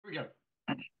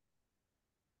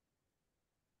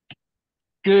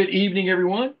Good evening,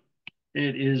 everyone.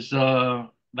 It is that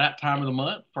time of the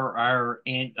month for our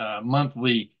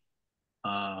monthly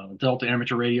Delta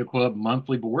Amateur Radio Club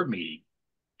monthly board meeting.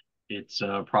 It's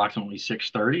approximately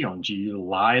 6:30 on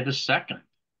July the 2nd.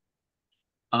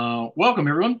 Welcome,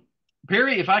 everyone.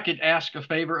 Perry, if I could ask a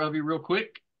favor of you real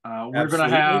quick. We're going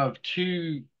to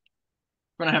Absolutely.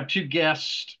 have two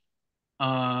guests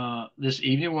this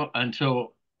evening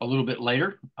until a little bit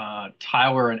later.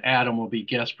 Tyler and Adam will be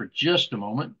guests for just a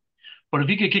moment. But if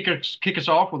you could kick us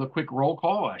off with a quick roll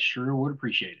call, I sure would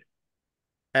appreciate it.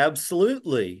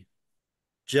 Absolutely.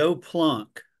 Joe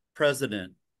Plunk,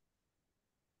 President.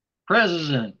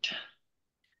 President.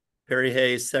 Perry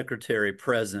Hayes, Secretary,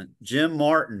 Present. Jim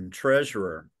Martin,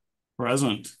 Treasurer.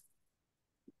 Present.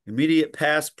 Immediate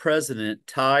past President,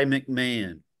 Ty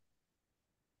McMahon.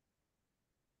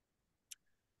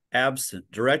 Absent.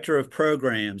 Director of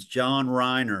Programs, John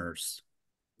Reiners.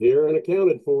 Here and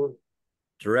accounted for.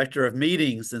 Director of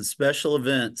Meetings and Special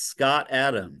Events, Scott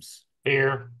Adams.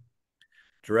 Here.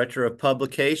 Director of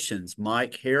Publications,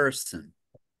 Mike Harrison.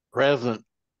 Present.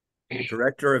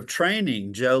 Director of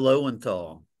Training, Joe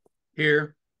Lowenthal.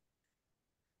 Here.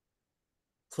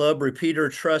 Club Repeater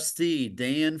Trustee,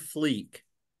 Dan Fleek.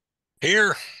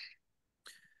 Here.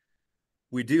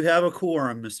 We do have a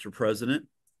quorum, Mr. President.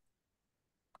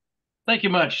 Thank you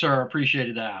much, sir.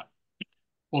 Appreciated that.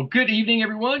 Well, good evening,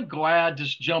 everyone. Glad to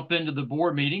jump into the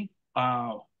board meeting.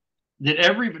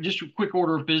 Just a quick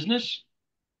order of business.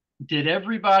 Did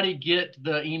everybody get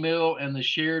the email and the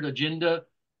shared agenda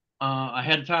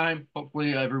ahead of time?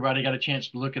 Hopefully everybody got a chance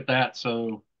to look at that.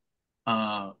 So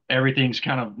everything's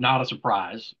kind of not a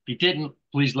surprise. If you didn't,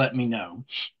 please let me know.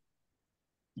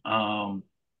 All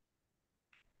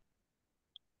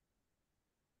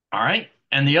right.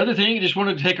 And the other thing, I just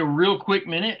wanted to take a real quick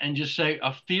minute and just say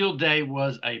a field day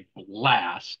was a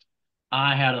blast.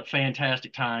 I had a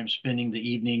fantastic time spending the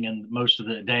evening and most of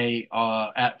the day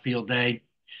at field day.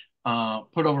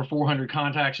 Put over 400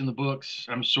 contacts in the books.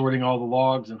 I'm sorting all the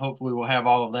logs, and hopefully we'll have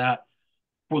all of that.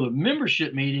 For the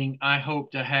membership meeting, I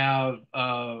hope to have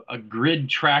a grid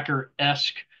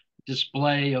tracker-esque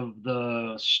display of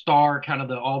the star, kind of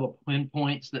all the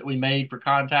pinpoints that we made for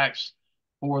contacts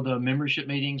for the membership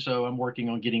meeting. So I'm working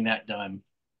on getting that done.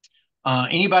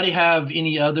 Anybody have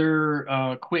any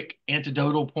other quick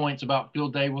anecdotal points about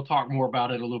field day? We'll talk more about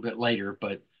it a little bit later,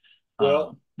 but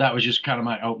that was just kind of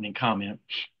my opening comment.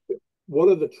 One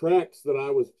of the tracks that I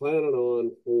was planning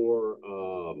on for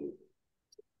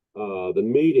the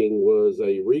meeting was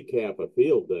a recap of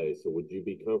field day. So would you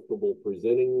be comfortable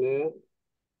presenting that?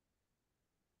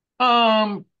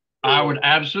 I would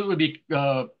absolutely be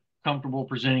comfortable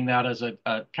presenting that as a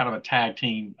kind of a tag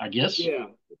team, I guess. Yeah,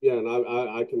 and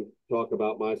I can talk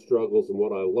about my struggles and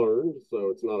what I learned.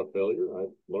 So it's not a failure. I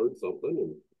learned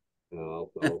something, and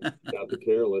I'll out to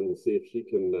Carolyn and see if she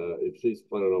can, if she's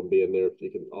planning on being there, if she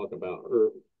can talk about her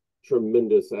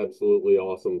tremendous, absolutely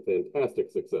awesome,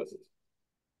 fantastic successes.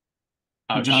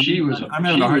 John, she was I'm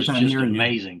having a hard time just hearing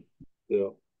amazing. You. Yeah.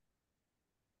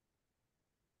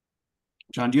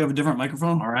 John, do you have a different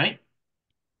microphone? All right.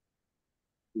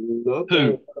 Not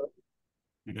Who?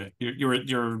 Okay, you're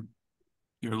a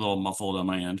little muffled on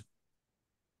my end.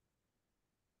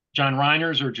 John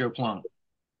Reiners or Joe Plum?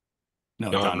 No,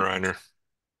 John Reiner.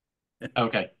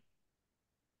 Okay.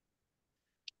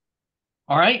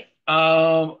 All right.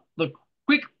 The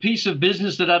quick piece of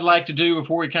business that I'd like to do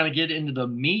before we kind of get into the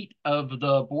meat of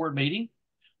the board meeting.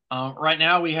 Right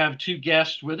now we have two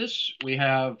guests with us. We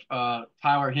have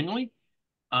Tyler Henley,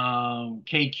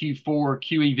 KQ4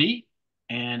 QEV,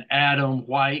 and Adam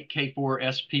White, K4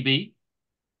 SPB.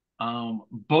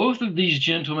 Both of these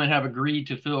gentlemen have agreed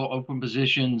to fill open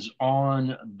positions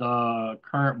on the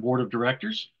current board of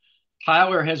directors.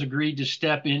 Tyler has agreed to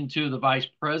step into the vice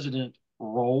president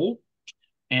role,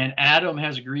 and Adam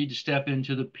has agreed to step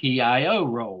into the PIO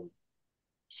role.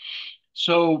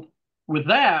 So with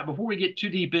that, before we get too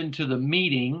deep into the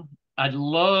meeting, I'd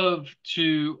love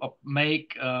to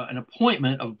make an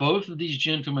appointment of both of these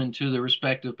gentlemen to their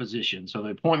respective positions. So the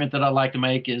appointment that I'd like to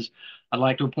make is I'd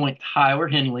like to appoint Tyler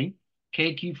Henley,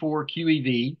 KQ4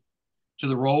 QEV, to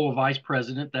the role of vice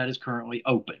president that is currently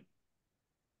open.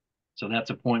 So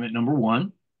that's appointment number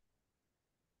one.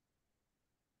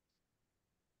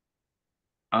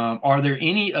 Are there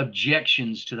any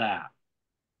objections to that?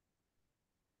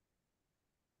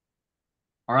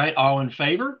 All right, all in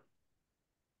favor?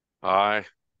 Aye.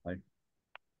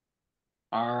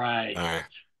 All right. Aye.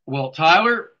 Well,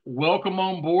 Tyler, welcome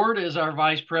on board as our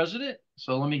vice president.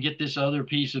 So let me get this other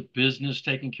piece of business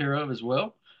taken care of as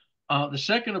well. The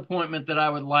second appointment that I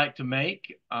would like to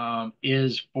make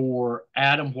is for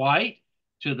Adam White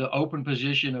to the open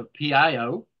position of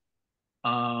PIO.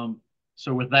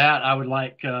 So with that, I would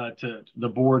like to the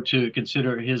board to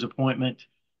consider his appointment.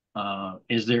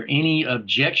 Is there any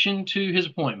objection to his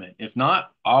appointment? If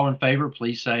not, all in favor,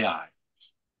 please say aye.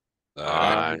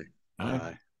 Aye.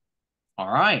 Aye.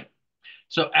 All right.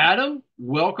 So Adam,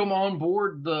 welcome on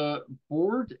board the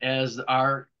board as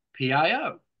our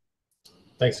PIO.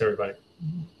 Thanks, everybody.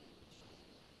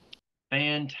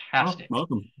 Fantastic.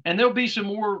 Welcome. And there'll be some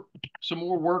more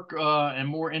work and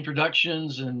more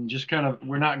introductions, and just kind of,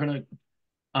 we're not going to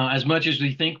as much as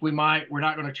we think we might,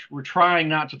 we're trying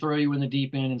not to throw you in the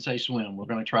deep end and say swim. We're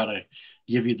going to try to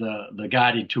give you the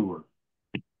guided tour.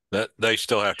 That they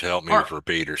still have to help me All with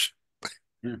repeaters.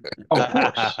 Of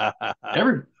course.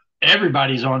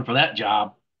 Everybody's on for that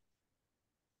job.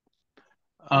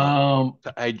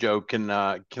 Hey Joe, can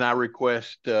I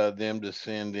request them to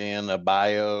send in a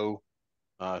bio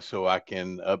so I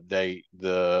can update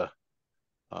the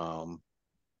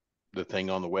thing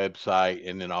on the website,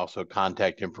 and then also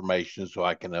contact information so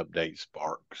I can update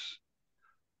Sparks?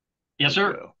 Yes,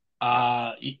 sir.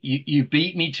 Well. You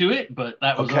beat me to it, but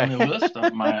that was Okay. on the list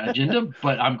of my agenda.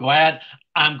 But I'm glad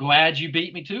you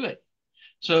beat me to it.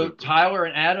 So Super. Tyler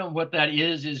and Adam, what that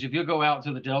is if you go out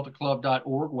to the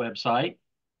deltaclub.org website,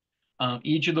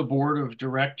 each of the board of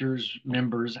directors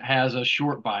members has a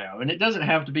short bio, and it doesn't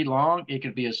have to be long. It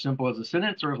could be as simple as a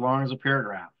sentence or as long as a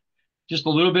paragraph. Just a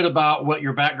little bit about what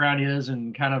your background is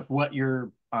and kind of what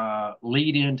your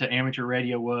lead into amateur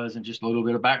radio was, and just a little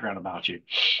bit of background about you.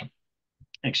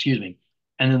 Excuse me.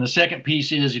 And then the second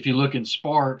piece is, if you look in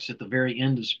Sparks, at the very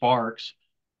end of Sparks,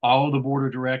 all of the board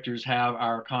of directors have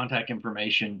our contact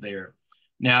information there.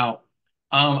 Now,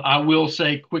 I will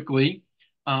say quickly,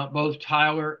 both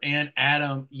Tyler and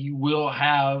Adam, you will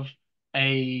have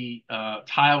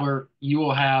Tyler, you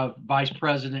will have vice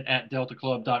president at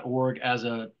deltaclub.org as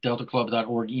a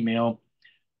deltaclub.org email.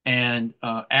 And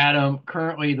Adam,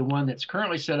 currently, the one that's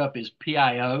currently set up is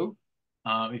PIO.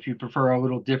 If you prefer a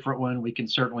little different one, we can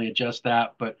certainly adjust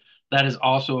that, but that is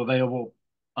also available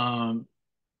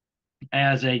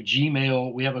as a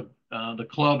Gmail. We have the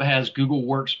club has Google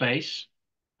Workspace.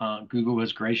 Google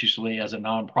has graciously, as a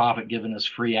nonprofit, given us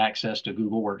free access to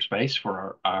Google Workspace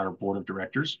for our board of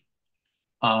directors.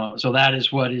 So that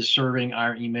is what is serving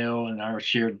our email and our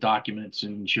shared documents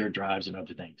and shared drives and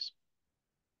other things.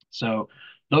 So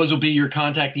those will be your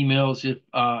contact emails.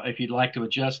 If you'd like to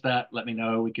adjust that, let me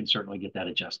know. We can certainly get that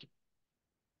adjusted.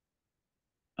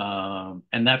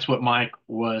 And that's what Mike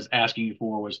was asking you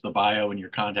for, was the bio and your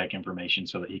contact information,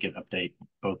 so that he can update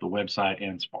both the website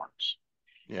and Sparks.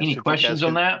 Yes, Any questions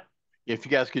on that? If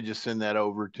you guys could just send that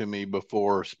over to me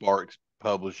before Sparks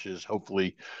publishes,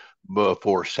 hopefully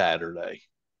before Saturday.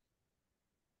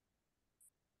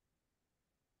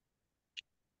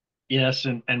 Yes,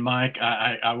 and Mike,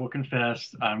 I will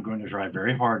confess, I'm going to try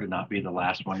very hard to not be the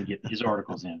last one to get his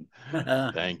articles in.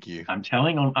 Thank you. I'm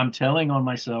telling on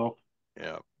myself.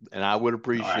 Yeah, and I would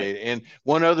appreciate it. And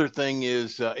one other thing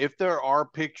is, if there are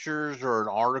pictures or an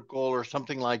article or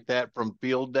something like that from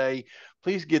field day,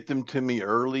 please get them to me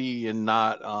early and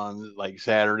not on like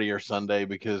Saturday or Sunday,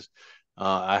 because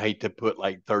I hate to put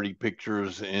like 30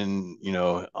 pictures in,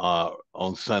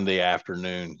 on Sunday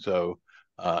afternoon. So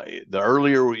the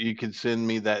earlier you can send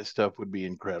me that stuff would be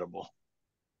incredible.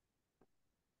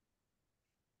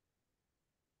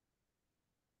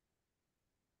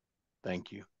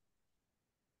 Thank you.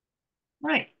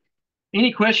 Right.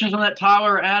 Any questions on that,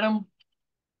 Tyler or Adam?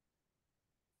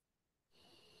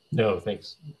 No,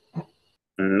 thanks.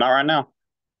 Not right now.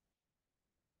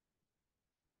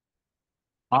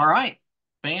 All right.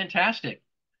 Fantastic.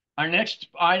 Our next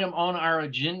item on our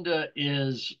agenda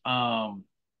is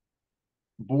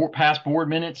past board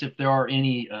minutes, if there are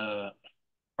any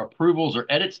approvals or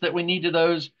edits that we need to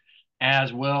those,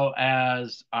 as well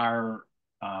as our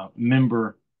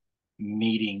member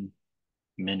meeting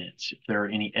minutes, if there are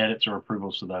any edits or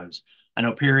approvals to those. I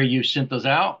know, Perry, you sent those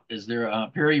out. Is there,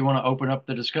 Perry, you want to open up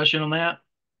the discussion on that?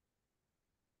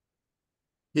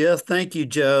 Yeah, thank you,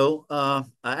 Joe. I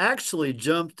actually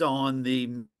jumped on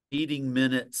the meeting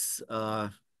minutes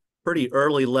pretty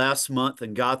early last month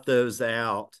and got those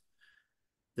out.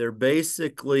 They're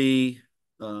basically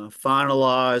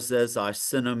finalized as I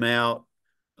sent them out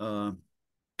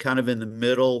kind of in the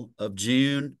middle of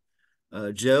June.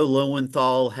 Joe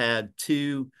Lowenthal had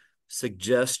two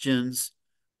suggestions.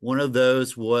 One of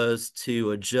those was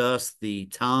to adjust the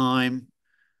time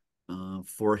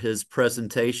for his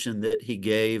presentation that he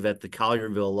gave at the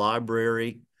Collierville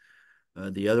Library.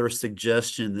 The other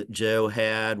suggestion that Joe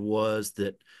had was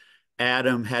that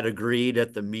Adam had agreed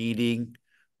at the meeting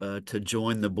to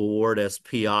join the board as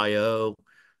PIO.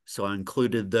 So I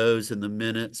included those in the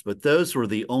minutes, but those were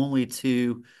the only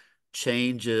two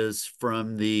changes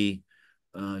from the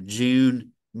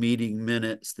June meeting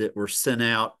minutes that were sent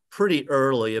out pretty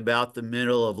early, about the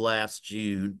middle of last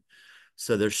June.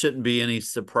 So there shouldn't be any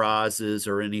surprises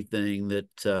or anything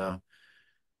that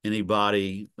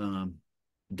anybody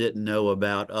didn't know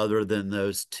about other than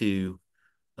those two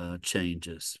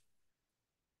changes.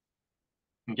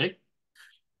 Okay.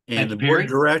 And Thank the you, board of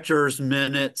Perry. directors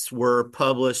minutes were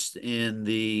published in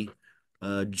the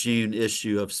June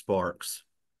issue of Sparks.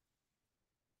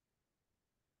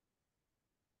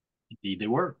 Indeed, they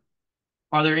were.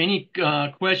 Are there any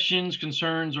questions,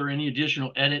 concerns, or any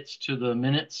additional edits to the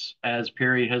minutes as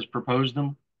Perry has proposed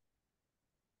them?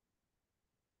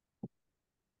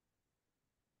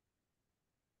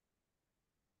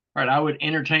 All right, I would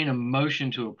entertain a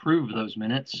motion to approve those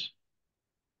minutes.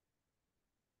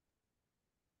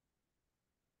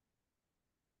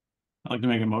 I'd like to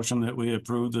make a motion that we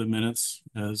approve the minutes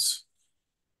as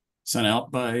sent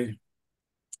out by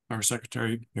our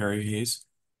secretary, Barry Hayes.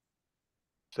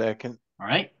 Second. All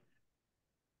right.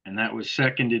 And that was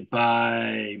seconded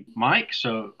by Mike.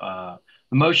 So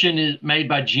the motion is made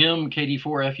by Jim,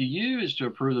 KD4FUU, is to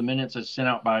approve the minutes as sent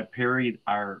out by Perry,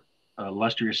 our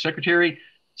illustrious secretary,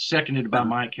 seconded by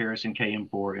Mike Harrison,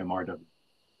 KM4MRW.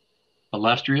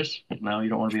 Illustrious? No, you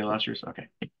don't want to be illustrious? Okay.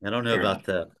 I don't know Fair about enough.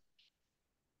 that.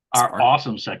 Our Smart.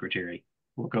 awesome secretary.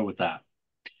 We'll go with that.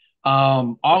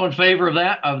 All in favor of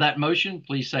that motion,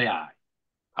 please say aye.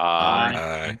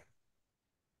 Aye.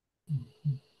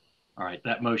 All right,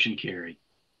 that motion carried.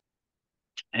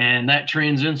 And that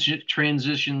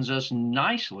transitions us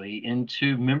nicely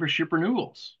into membership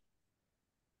renewals.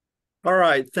 All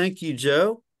right, thank you,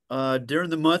 Joe. During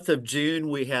the month of June,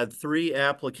 we had 3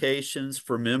 applications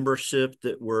for membership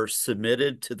that were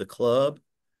submitted to the club.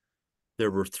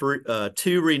 There were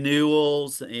 2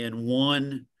 renewals and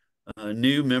 1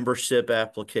 new membership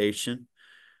application.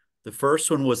 The first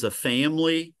one was a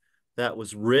family. That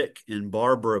was Rick and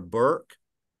Barbara Burke.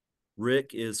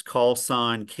 Rick is call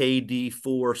sign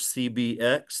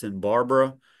KD4CBX and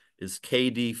Barbara is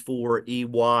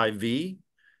KD4EYV.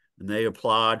 And they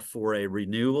applied for a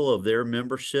renewal of their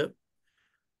membership.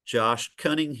 Josh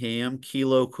Cunningham,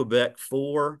 Kilo Quebec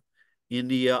 4,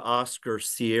 India Oscar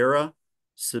Sierra,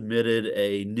 submitted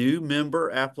a new member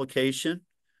application.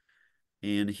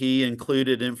 And he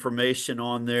included information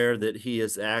on there that he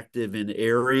is active in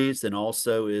Aries and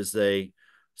also is a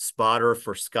spotter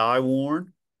for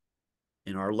Skywarn.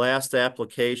 And our last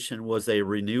application was a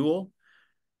renewal,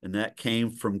 and that came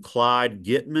from Clyde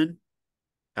Gitman,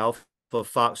 Alpha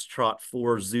Foxtrot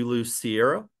 4 Zulu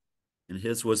Sierra, and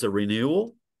his was a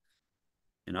renewal.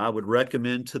 And I would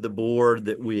recommend to the board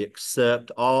that we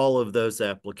accept all of those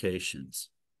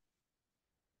applications.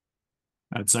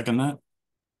 I'd second that.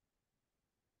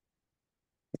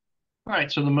 All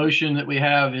right, so the motion that we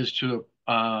have is to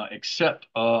accept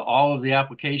all of the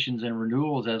applications and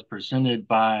renewals as presented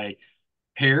by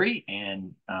Perry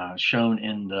and shown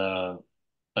in the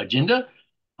agenda,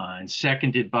 and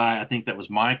seconded by, I think that was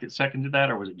Mike that seconded that,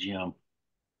 or was it Jim?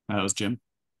 That was Jim.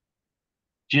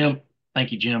 Jim,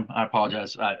 thank you, Jim. I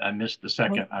apologize. I missed the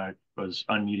second. I was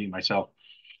unmuting myself.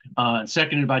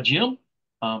 Seconded by Jim.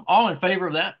 All in favor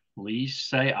of that, please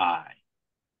say aye.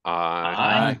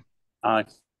 Aye. Aye.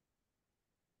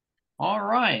 All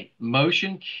right,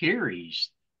 motion carries.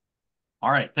 All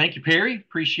right, thank you, Perry.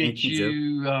 Appreciate Thank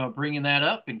you, bringing that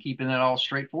up and keeping that all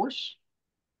straight for us.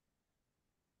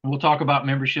 We'll talk about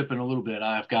membership in a little bit.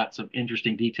 I've got some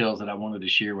interesting details that I wanted to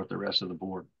share with the rest of the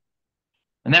board.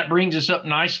 And that brings us up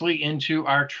nicely into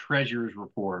our treasurer's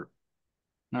report.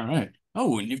 All right.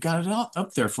 Oh, and you've got it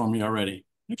up there for me already.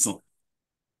 Excellent.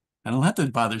 I don't have to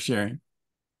bother sharing.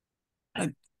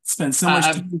 I spent so much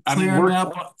time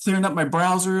clearing up my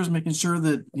browsers, making sure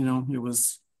that, it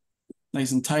was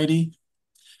nice and tidy.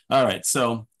 All right.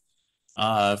 So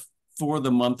for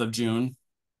the month of June,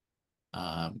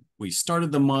 we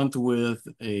started the month with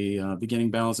a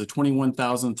beginning balance of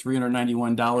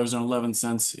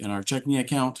 $21,391.11 in our checking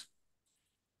account.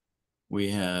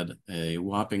 We had a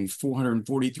whopping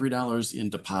 $443 in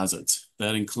deposits.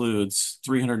 That includes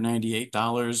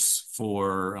 $398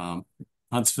 for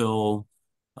Huntsville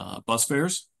bus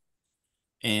fares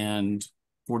and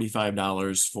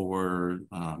 $45 for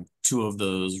 2 of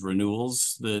those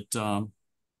renewals that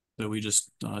we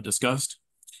just discussed.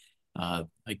 I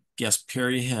guess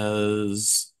Perry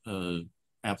has an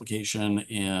application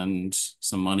and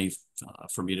some money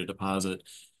for me to deposit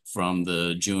from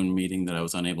the June meeting that I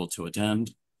was unable to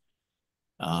attend.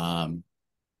 And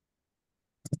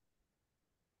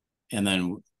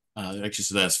then Actually,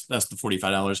 so that's the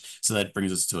 $45. So that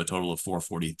brings us to a total of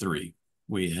 443.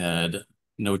 We had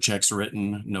no checks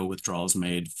written, no withdrawals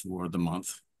made for the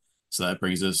month. So that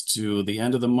brings us to the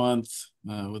end of the month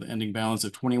with an ending balance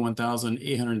of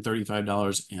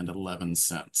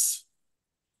 $21,835.11.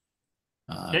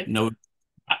 Okay. No,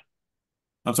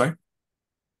 I'm sorry.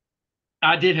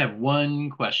 I did have one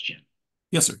question.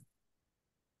 Yes, sir.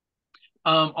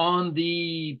 On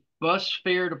the bus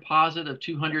fare deposit of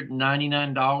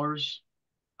 $299,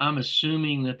 I'm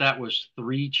assuming that that was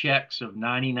 3 checks of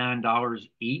 $99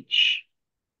 each.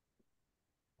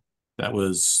 That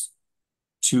was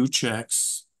 2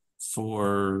 checks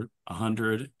for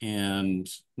 100 and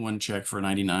 1 check for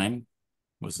 99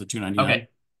 was the 299. Okay.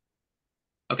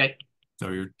 Okay. So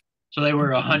you're, So they were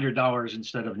 $100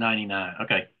 instead of 99.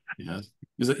 Okay. yeah.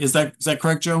 Is that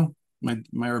correct, Joe? Am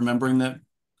I remembering that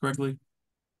correctly?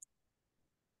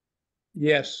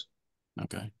 Yes.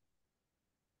 Okay.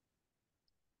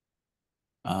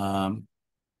 Um,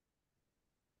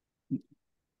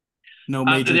 no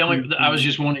major. I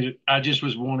just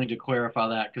was wanting to clarify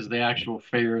that because the actual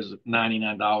fare is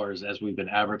 $99 as we've been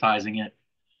advertising it.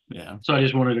 Yeah. So I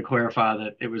just wanted to clarify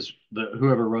that it was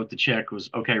whoever wrote the check was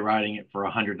okay writing it for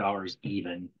 $100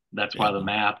 even. That's why Yeah. the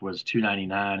math was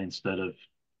 299 instead of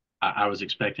I was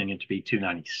expecting it to be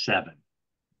 297.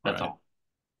 That's Right. all.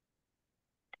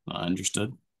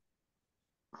 Understood.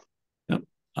 Yep.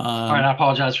 All right. I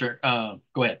apologize for.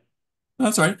 Go ahead.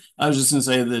 That's all right. I was just gonna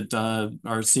say that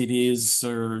our CDs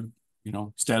are,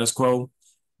 status quo.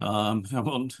 I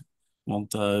won't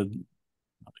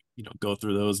go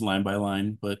through those line by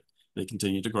line, but they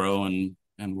continue to grow, and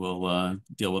we'll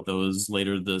deal with those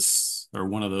later this or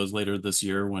one of those later this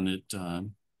year when it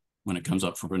comes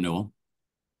up for renewal.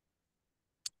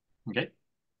 Okay.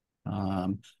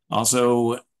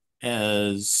 Also,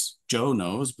 as Joe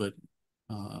knows, but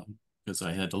because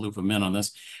I had to loop him in on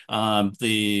this,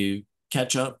 the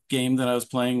catch-up game that I was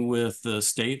playing with the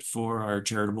state for our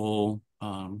charitable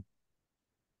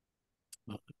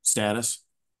status,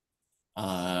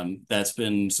 that's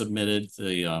been submitted.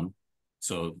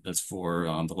 So that's for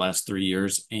the last 3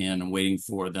 years, and I'm waiting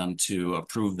for them to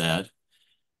approve that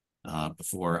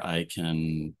before I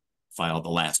can file the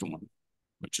last one,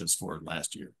 which is for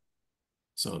last year.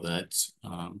 So that's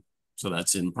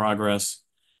in progress,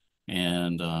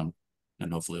 and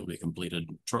hopefully it'll be completed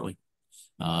shortly.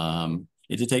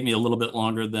 It did take me a little bit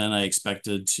longer than I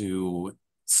expected to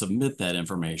submit that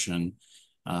information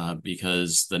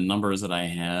because the numbers that I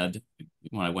had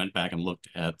when I went back and looked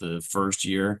at the first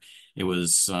year, it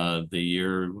was the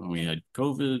year when we had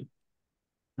COVID,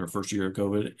 or first year of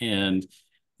COVID, and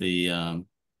the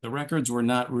records were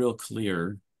not real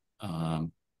clear.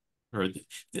 Or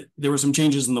there were some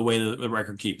changes in the way that the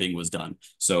record keeping was done.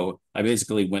 So I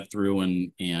basically went through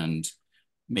and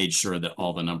made sure that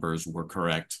all the numbers were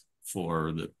correct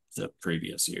for the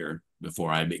previous year before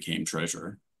I became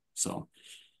treasurer. So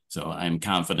I'm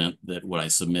confident that what I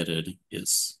submitted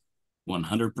is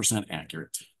 100%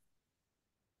 accurate.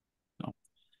 So,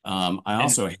 I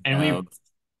also have,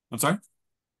 I'm sorry?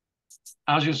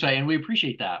 I was going to say, and we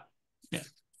appreciate that. Yeah.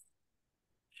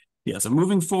 Yeah, so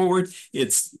moving forward,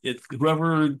 it's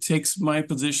whoever takes my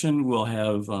position will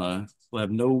have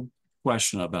no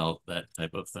question about that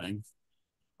type of thing,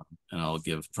 and I'll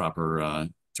give proper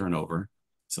turnover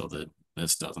so that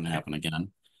this doesn't happen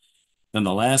again. Then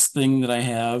the last thing that I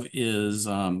have is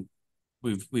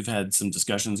we've had some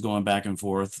discussions going back and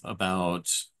forth about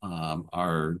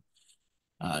our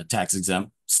tax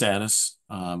exempt status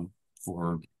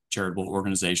for charitable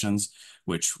organizations,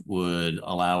 which would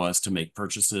allow us to make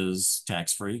purchases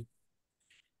tax-free.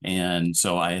 And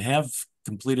so I have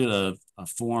completed a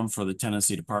form for the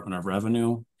Tennessee Department of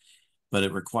Revenue, but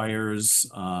it requires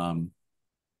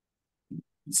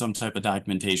some type of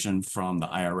documentation from the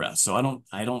IRS. So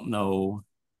I don't know.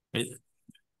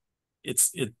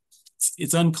 It's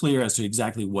unclear as to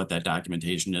exactly what that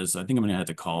documentation is. I think I'm going to have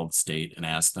to call the state and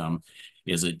ask them,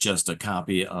 is it just a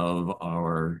copy of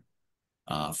our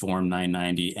Form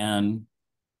 990N,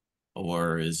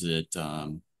 or is it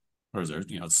or is there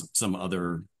some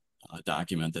other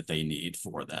document that they need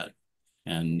for that?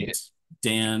 And Yeah.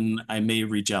 Dan, I may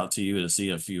reach out to you to see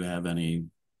if you have any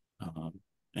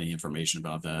information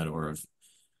about that, or if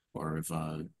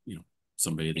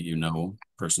somebody that you know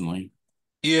personally.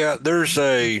 Yeah,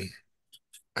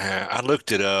 I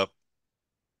looked it up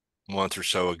a month or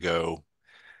so ago.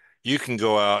 You can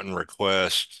go out and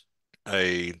request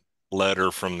a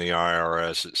letter from the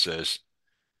IRS that says,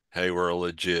 hey, we're a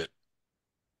legit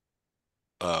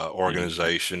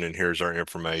organization and here's our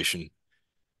information.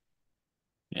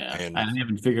 Yeah, And I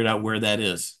haven't figured out where that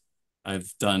is.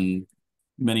 I've done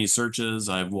many searches.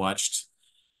 I've watched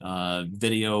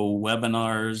video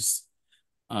webinars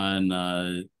on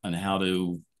how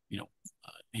to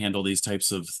handle these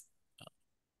types of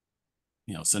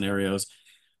scenarios.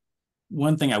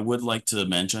 One thing I would like to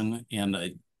mention, and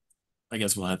I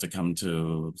guess we'll have to come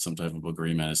to some type of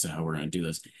agreement as to how we're going to do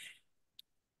this.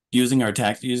 Using our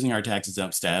tax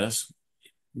exempt status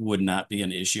would not be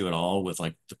an issue at all with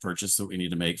like the purchase that we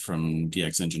need to make from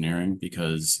DX Engineering,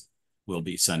 because we'll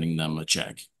be sending them a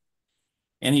check.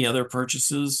 Any other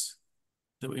purchases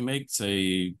that we make,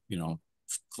 say,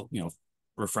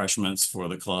 refreshments for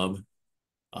the club,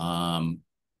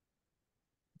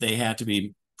 they have to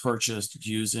be purchased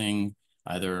using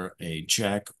either a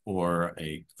check or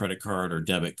a credit card or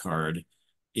debit card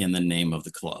in the name of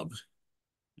the club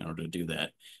in order to do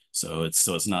that. So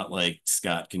it's not like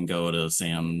Scott can go to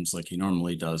Sam's like he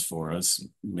normally does for us,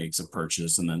 makes a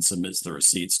purchase and then submits the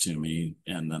receipts to me,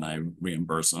 and then I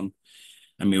reimburse him.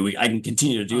 I mean, I can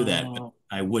continue to do that, but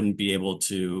I wouldn't be able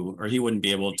to, or he wouldn't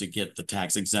be able to get the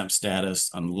tax exempt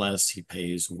status unless he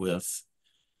pays with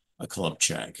a club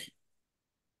check.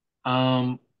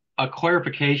 A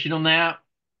clarification on that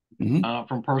Mhm.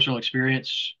 from personal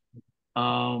experience.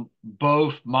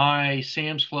 Both my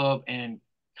Sam's Club and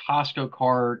Costco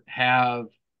card have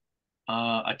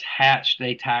attached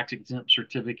a tax exempt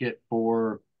certificate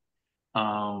for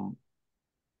a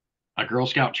Girl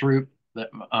Scout troop that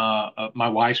my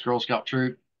wife's Girl Scout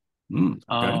troop.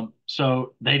 Okay.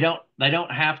 So they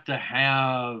don't have to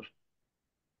have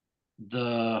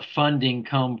the funding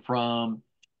come from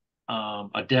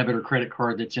a debit or credit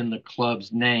card that's in the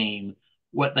club's name.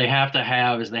 What they have to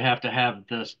have is they have to have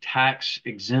this tax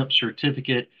exempt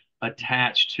certificate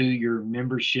attached to your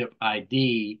membership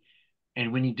ID.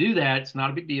 And when you do that, it's not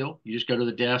a big deal. You just go to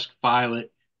the desk, file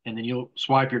it, and then you'll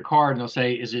swipe your card and they'll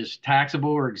say, is this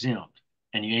taxable or exempt?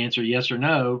 And you answer yes or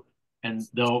no, and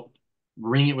they'll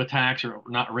ring it with tax or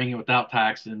not ring it without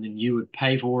tax, and then you would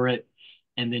pay for it,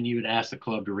 and then you would ask the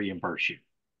club to reimburse you.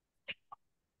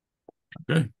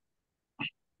 Okay.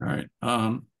 All right.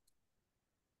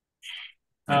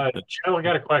 Joe, I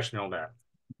got a question on that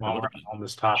while we're on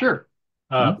this topic. Sure.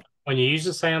 When you use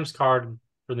the Sam's card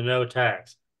for the no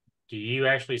tax, do you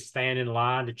actually stand in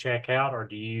line to check out, or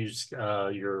do you use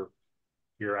your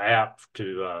app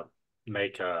to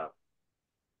make your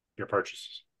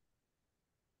purchases?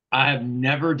 I have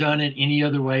never done it any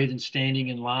other way than standing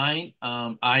in line.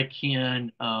 I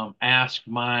can ask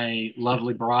my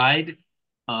lovely bride,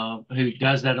 who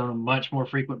does that on a much more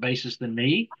frequent basis than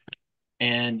me,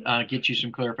 and get you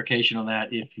some clarification on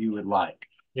that if you would like.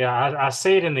 Yeah, I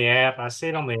see it in the app. I see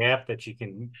it on the app that you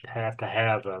can have to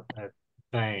have a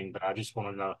thing, but I just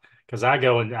want to know because I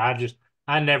go and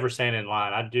I never stand in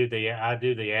line. I do the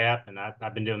app, and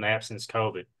I've been doing the app since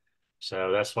COVID,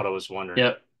 so that's what I was wondering.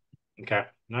 Yep. Okay,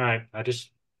 all right.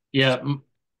 Yeah.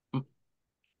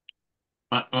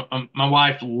 My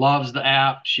wife loves the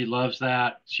app. She loves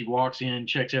that. She walks in,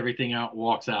 checks everything out,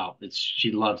 walks out.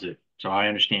 She loves it. So I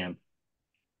understand.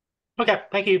 Okay,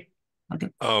 thank you. Okay.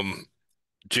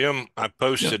 Jim, I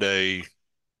posted a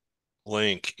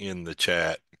link in the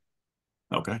chat.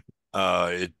 Okay.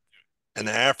 An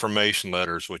affirmation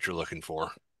letter is what you're looking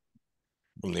for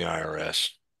from the IRS.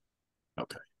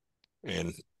 Okay.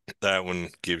 And that one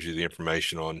gives you the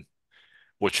information on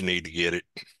what you need to get it.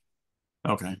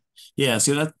 Okay. Yeah,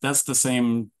 see that's the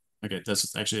same. Okay,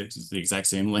 that's actually the exact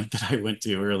same link that I went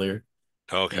to earlier.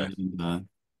 Okay. And,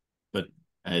 but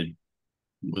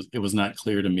it was not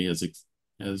clear to me as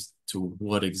to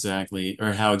what exactly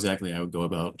or how exactly I would go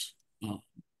about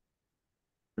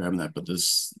grabbing that. But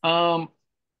this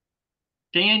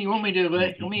Dan, you want me to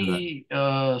let me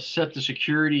set the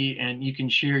security, and you can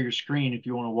share your screen if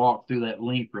you want to walk through that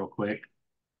link real quick.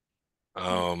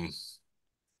 Okay,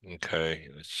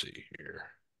 let's see here.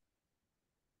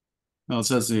 well, it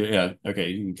says here, yeah, okay,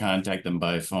 you can contact them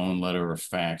by phone, letter, or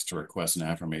fax to request an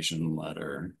affirmation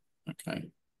letter. Okay.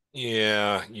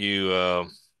 Yeah, you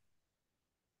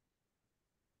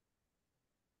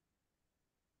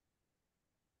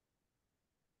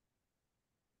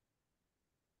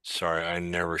sorry, I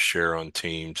never share on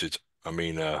Teams.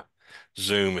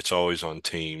 Zoom, it's always on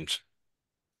Teams.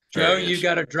 Joe, There it you is.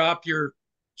 got to drop your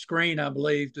screen, I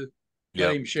believe, to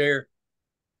let Yep. him share.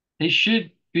 He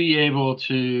should be able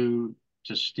to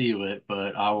steal it,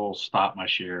 but I will stop my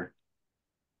share.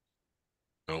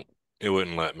 No, it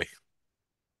wouldn't let me.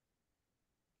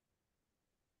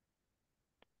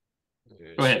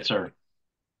 Go ahead, sir.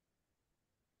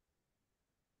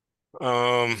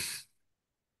 Um,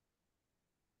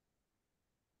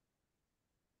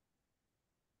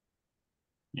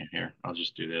 Yeah, here, I'll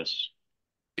just do this.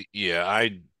 yeah,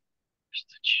 Where's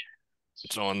the chat?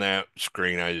 So on that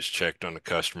screen, I just checked on the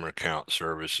customer account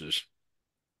services.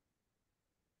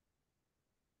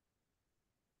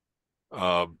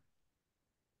 Uh,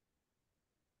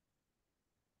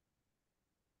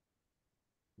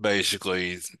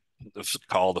 basically,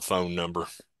 call the phone number.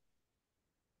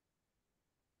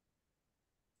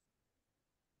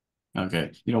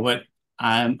 Okay. You know what?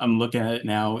 I'm looking at it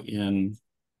now in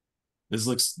this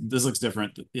looks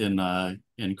different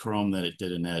in Chrome than it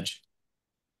did in Edge.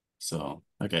 So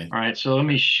okay. All right, so let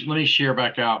me share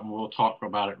back out and we'll talk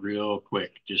about it real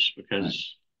quick, just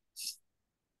because.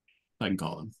 I can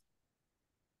call them.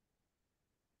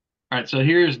 All right, so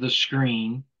here's the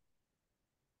screen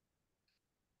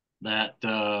that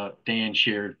Dan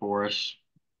shared for us.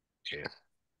 Yeah.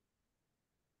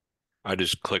 I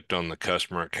just clicked on the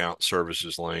customer account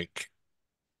services link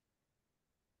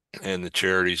and the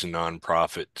charities and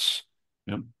nonprofits.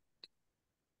 Yep.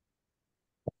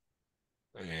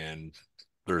 And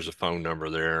there's a phone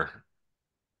number there.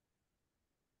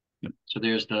 Yep. So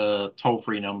there's the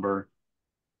toll-free number.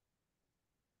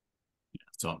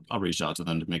 So I'll reach out to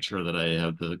them to make sure that I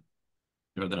have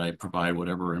or that I provide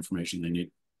whatever information they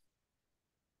need.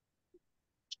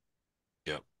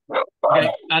 Yep. Okay,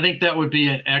 I think that would be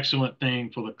an excellent thing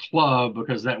for the club,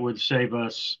 because that would save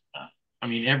us. I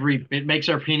mean, it makes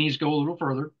our pennies go a little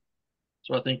further.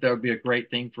 So I think that would be a great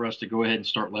thing for us to go ahead and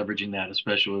start leveraging that,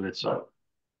 especially if it's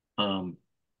some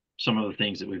of the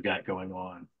things that we've got going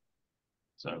on.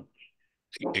 So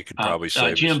It could probably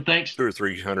save us Jim, thanks. $200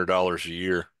 or $300 a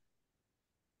year,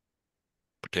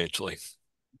 potentially.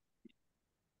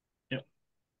 Yep.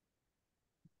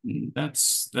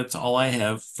 That's all I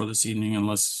have for this evening,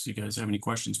 unless you guys have any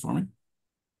questions for me.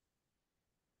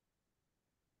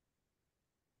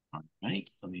 All right,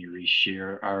 let me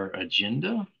reshare our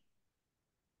agenda.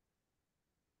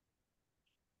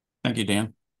 Thank you,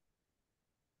 Dan.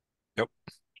 Yep.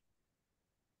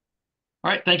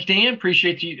 All right, thank you, Dan.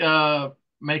 Appreciate you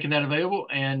making that available.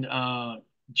 And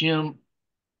Jim,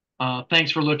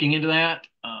 thanks for looking into that.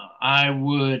 I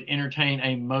would entertain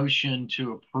a motion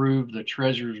to approve the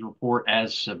treasurer's report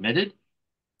as submitted.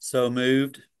 So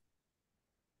moved.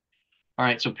 All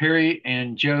right, so Perry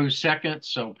and Joe seconds.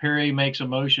 So Perry makes a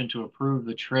motion to approve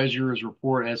the treasurer's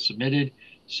report as submitted,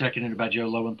 seconded by Joe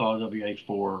Lowenthal,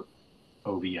 WA4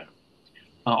 OVO.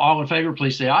 All in favor,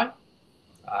 please say aye.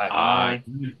 Aye. Aye.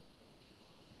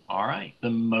 All right,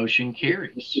 the motion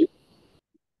carries.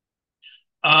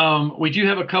 We do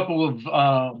have a couple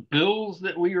of bills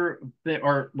that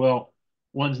well,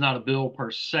 one's not a bill per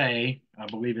se. I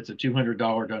believe it's a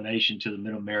 $200 donation to the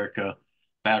Mid-America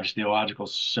Baptist Theological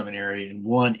Seminary, and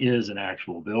one is an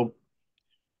actual bill.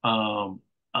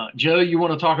 Joe, you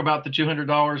want to talk about the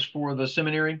 $200 for the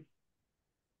seminary?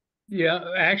 Yeah,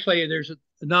 actually, there's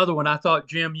another one. I thought,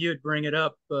 Jim, you'd bring it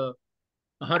up.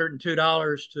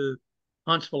 $102 to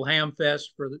Huntsville Ham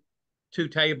Fest for the 2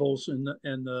 tables and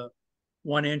the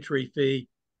 1 entry fee.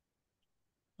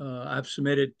 I've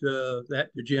submitted that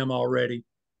to Jim already.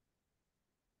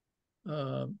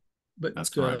 But That's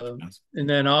correct. Yes. And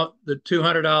then the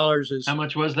 $200 is How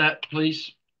much was that,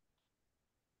 please?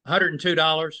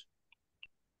 $102.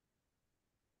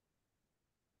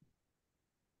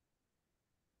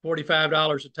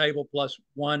 $45 a table plus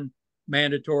 1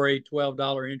 mandatory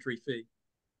 $12 entry fee.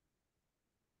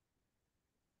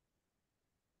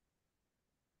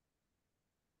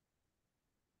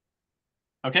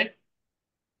 Okay.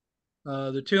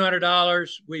 The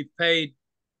 $200 we've paid,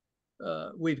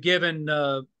 we've given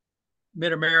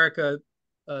Mid-America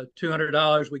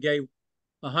 $200. We gave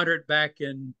 $100 back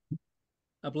in,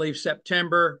 I believe,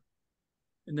 September,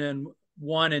 and then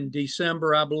 1 in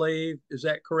December, I believe. Is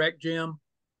that correct, Jim?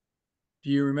 Do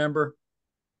you remember?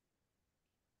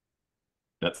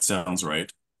 That sounds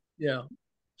right. Yeah.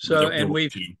 So, and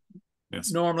we've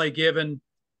yes. normally given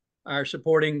our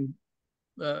supporting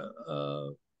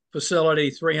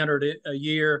facility $300 a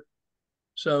year.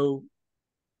 So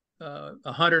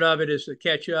 100 of it is to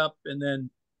catch up, and then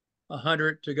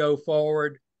 100 to go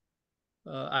forward.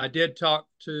 I did talk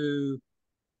to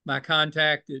my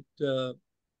contact at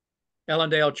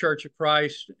Ellendale Church of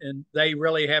Christ, and they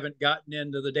really haven't gotten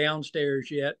into the downstairs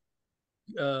yet.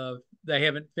 They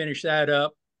haven't finished that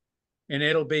up, and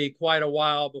it'll be quite a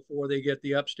while before they get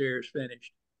the upstairs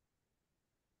finished.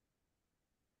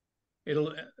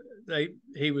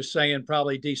 He was saying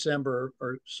probably December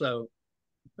or so.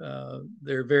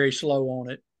 They're very slow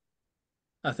on it.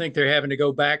 I think they're having to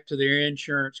go back to their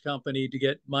insurance company to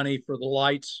get money for the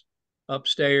lights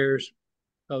upstairs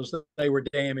because they were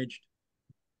damaged.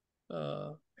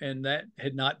 And that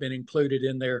had not been included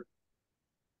in their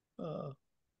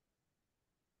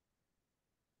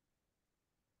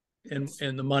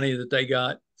in the money that they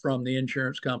got from the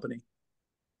insurance company,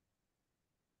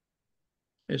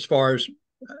 as far as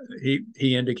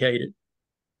he indicated.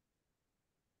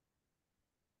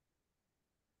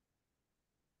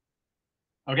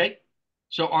 Okay.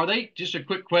 So are they, just a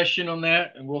quick question on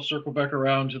that, and we'll circle back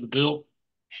around to the bill.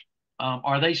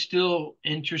 Are they still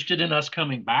interested in us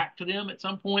coming back to them at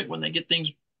some point when they get things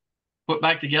put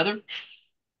back together?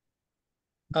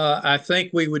 I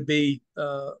think we would be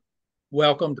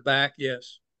welcomed back.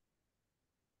 Yes.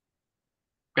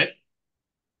 Okay.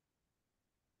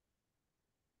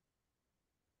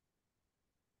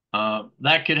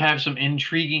 That could have some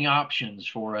intriguing options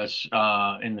for us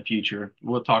in the future.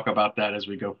 We'll talk about that as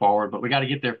we go forward, but we got to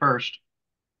get there first.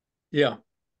 Yeah.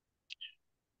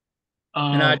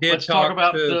 And Let's talk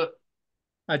about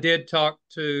I did talk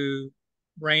to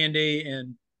Randy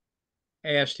and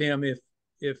asked him if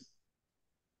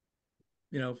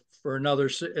for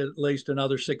at least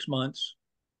another 6 months,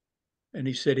 and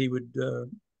he said he would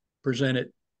present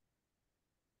it.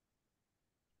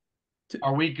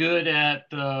 Are we good at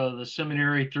the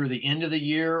seminary through the end of the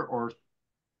year, or?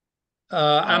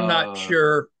 I'm not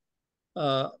sure.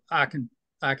 I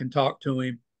can talk to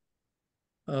him.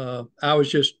 I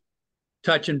was just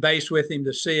touching base with him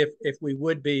to see if we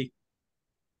would be,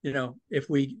 if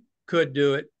we could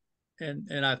do it,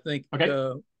 and I think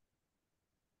okay.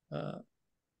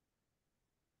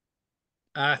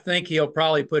 I think he'll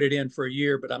probably put it in for a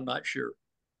year, but I'm not sure.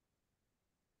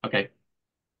 Okay.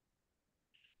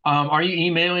 Are you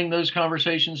emailing those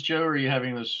conversations, Joe, or are you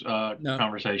having those No.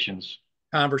 conversations?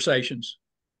 Conversations.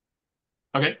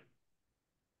 Okay.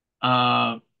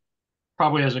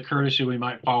 Probably as a courtesy, we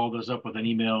might follow those up with an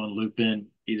email and loop in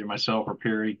either myself or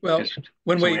Perry. Well,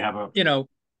 when so we have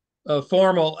a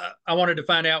formal, I wanted to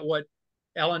find out what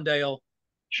Ellendale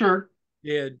sure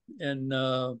did, and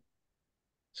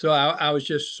so I was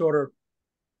just sort of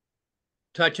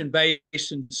touching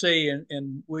base and see,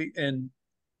 and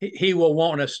he will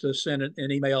want us to send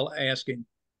an email asking.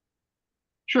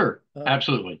 Sure,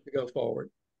 absolutely. To go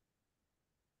forward.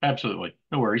 Absolutely,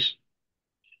 no worries.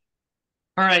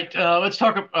 All right, let's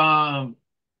talk.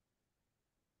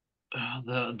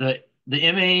 The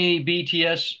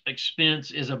MABTS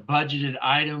expense is a budgeted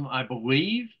item, I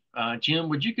believe. Jim,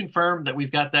 would you confirm that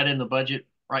we've got that in the budget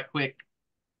right quick?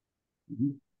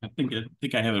 I think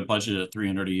I have it budgeted at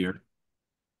 300 a year.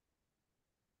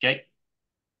 Okay.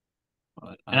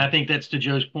 And I think that's to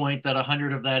Joe's point that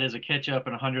 100 of that is a catch up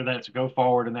and 100 that's a go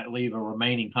forward, and that leave a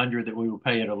remaining 100 that we will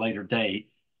pay at a later date.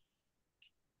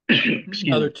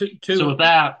 Another two. So with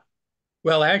that,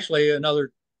 well, actually,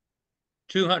 another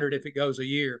 200 if it goes a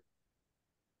year.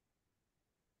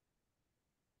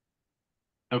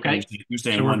 Okay. You're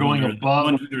saying so we're going above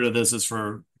 100 of this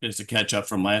is a catch up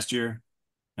from last year,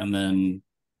 and then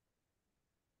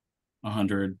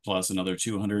 100 plus another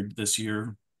 200 this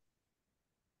year.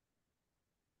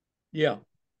 Yeah.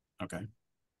 Okay.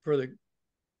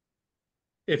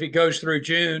 If it goes through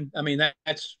June, I mean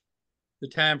that's the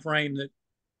time frame that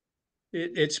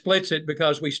it splits it,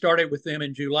 because we started with them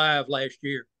in July of last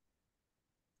year.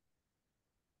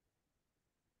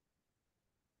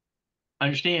 I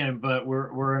understand, but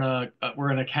we're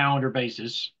in a calendar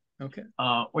basis. Okay.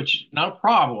 Which not a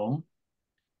problem.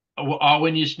 All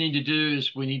we just need to do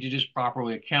is we need to just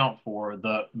properly account for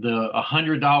the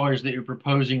 $100 that you're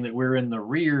proposing that we're in the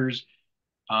rears.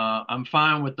 I'm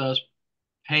fine with us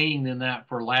paying them that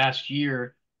for last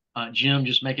year. Jim,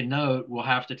 just make a note. We'll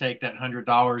have to take that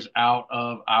 $100 out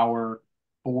of our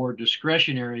for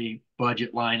discretionary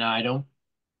budget line item,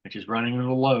 which is running a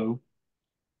little low.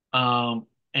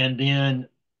 And then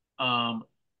the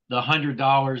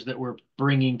 $100 that we're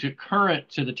bringing to current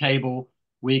to the table,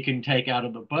 we can take out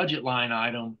of the budget line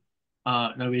item,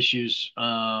 no issues,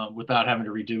 without having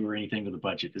to redo or anything to the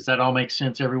budget. Does that all make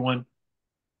sense, everyone?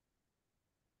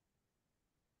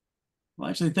 Well,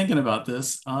 actually thinking about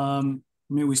this, I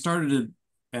mean, we started it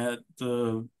at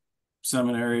the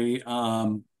seminary,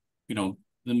 the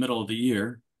middle of the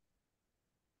year.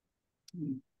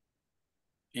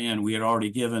 And we had already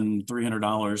given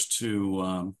 $300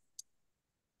 to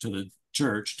the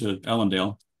church, to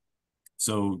Ellendale.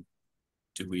 So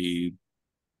do we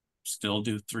still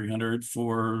do 300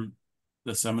 for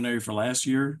the seminary for last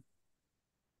year?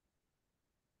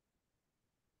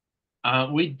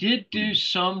 We did do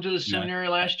some to the seminary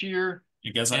last year. I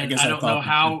guess I I don't know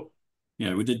how.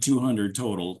 Yeah, we did 200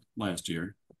 total last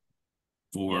year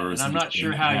for and I'm not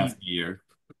sure how half the year.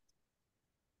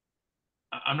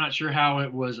 I'm not sure how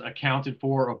it was accounted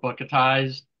for or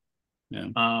bucketized. Yeah.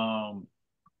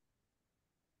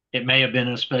 It may have been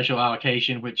a special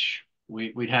allocation, which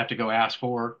we'd have to go ask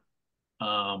for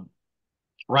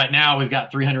right now we've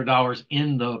got $300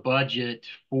 in the budget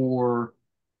for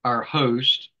our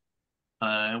host.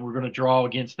 And we're going to draw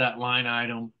against that line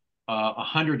item,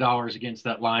 $100 against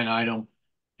that line item.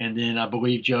 And then I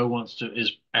believe Joe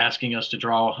is asking us to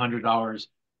draw $100,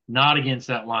 not against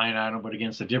that line item, but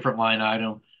against a different line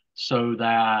item, so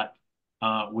that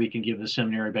we can give the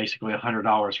seminary basically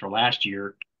 $100 for last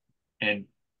year. And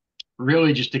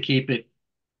really just to keep it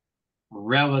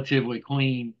relatively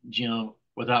clean, Jim,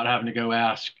 without having to go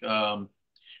ask and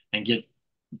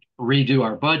redo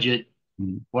our budget.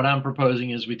 What I'm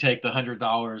proposing is we take the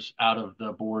 $100 out of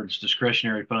the board's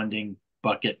discretionary funding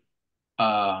bucket,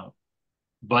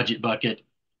 budget bucket. I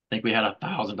think we had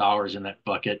 $1,000 in that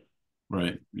bucket.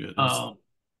 Right. Yeah.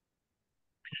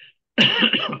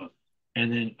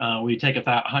 And then we take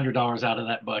 $100 out of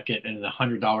that bucket and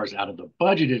 $100 out of the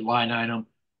budgeted line item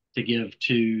to give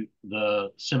to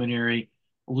the seminary,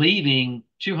 leaving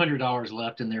 $200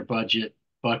 left in their budget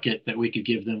bucket that we could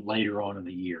give them later on in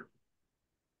the year.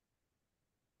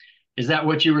 Is that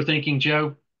what you were thinking,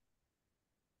 Joe?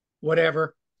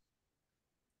 Whatever.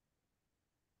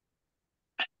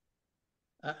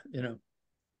 I'm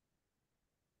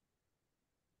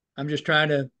just trying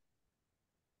to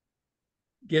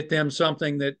get them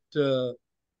something that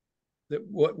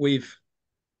what we've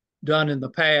done in the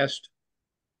past.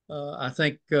 I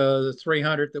think the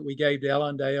 300 that we gave to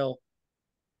Ellendale,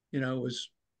 was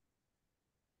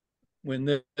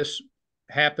when this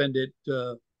happened.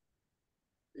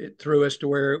 It threw us to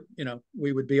where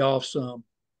we would be off some,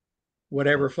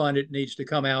 whatever fund it needs to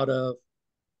come out of.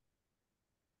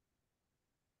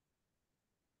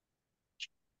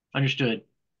 Understood.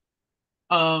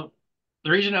 The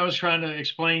reason I was trying to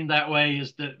explain that way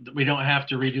is that we don't have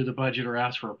to redo the budget or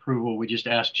ask for approval. We just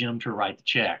ask Jim to write the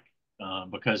check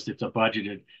because it's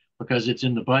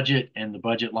in the budget and the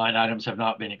budget line items have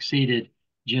not been exceeded.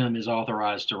 Jim is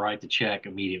authorized to write the check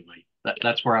immediately.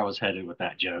 That's where I was headed with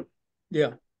that, Joe.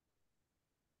 Yeah.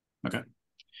 Okay.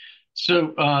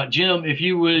 So, Jim, if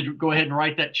you would go ahead and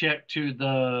write that check to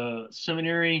the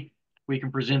seminary, we can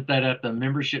present that at the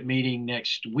membership meeting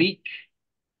next week.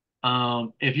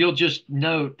 If you'll just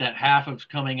note that half of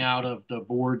coming out of the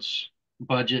board's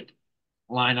budget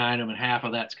line item and half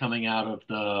of that's coming out of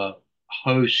the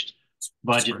host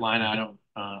budget line item,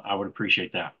 I would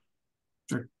appreciate that.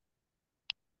 Sure.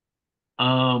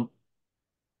 And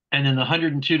then the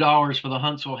 $102 for the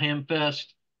Huntsville Hamfest,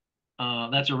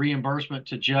 that's a reimbursement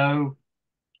to Joe.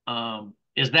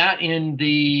 Is that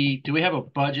do we have a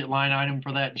budget line item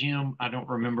for that, Jim? I don't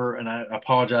remember, and I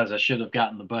apologize. I should have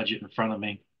gotten the budget in front of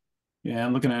me. Yeah,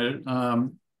 I'm looking at it.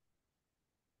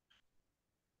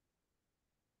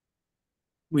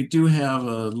 We do have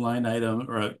a line item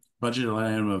or a budget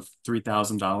line item of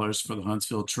 $3,000 for the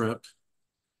Huntsville trip,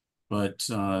 but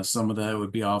some of that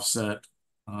would be offset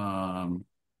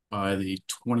by the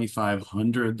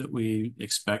 $2,500 that we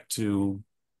expect to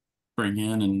bring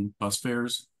in bus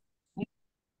fares.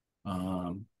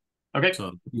 Okay.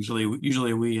 So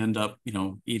usually we end up,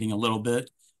 eating a little bit,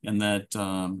 and that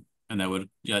would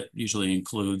usually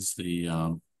includes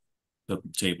the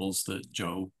tables that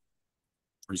Joe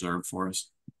reserved for us.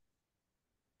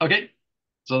 Okay.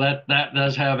 So that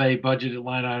does have a budgeted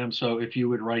line item. So if you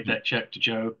would write that check to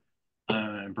Joe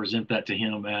and present that to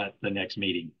him at the next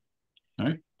meeting. All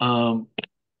right.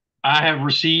 I have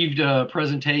received a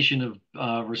presentation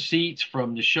of receipts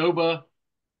from Neshoba.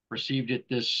 Received it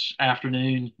this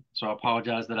afternoon, so I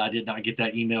apologize that I did not get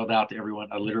that emailed out to everyone.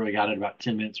 I literally got it about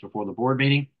 10 minutes before the board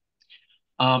meeting.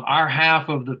 Our half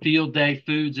of the field day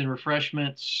foods and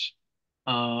refreshments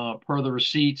per the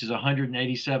receipts is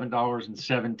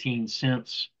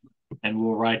 $187.17, and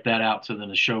we'll write that out to the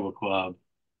Neshoba Club.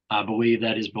 I believe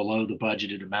that is below the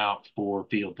budgeted amount for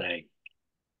field day.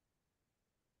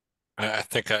 I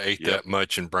think I ate that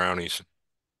much in brownies.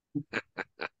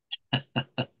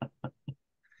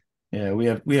 Yeah, we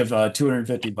have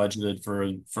 250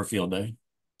 budgeted for field day.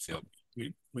 So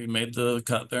we made the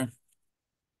cut there.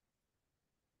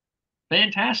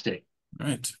 Fantastic. All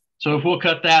right. So if we'll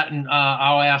cut that, and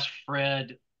I'll ask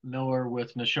Fred Miller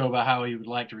with Neshoba how he would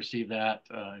like to receive that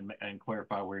and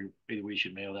clarify where either we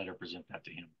should mail that or present that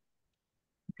to him.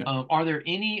 Okay. Are there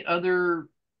any other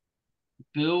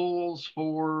bills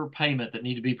for payment that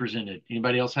need to be presented?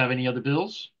 Anybody else have any other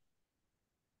bills?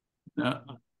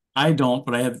 I don't,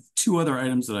 but I have two other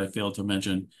items that I failed to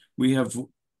mention. We have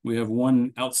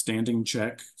one outstanding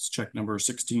check. It's check number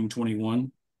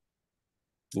 1621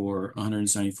 for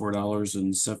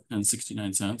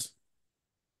 $174.69.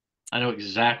 I know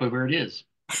exactly where it is.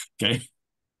 Okay.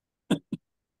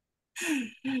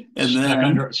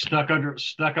 And stuck under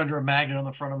a magnet on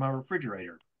the front of my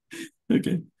refrigerator.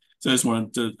 Okay. So I just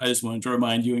wanted to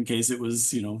remind you in case it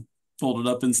was, folded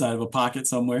up inside of a pocket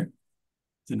somewhere.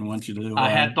 Didn't want you to I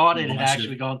had thought it had wash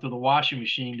actually gone through the washing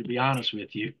machine, to be honest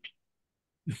with you.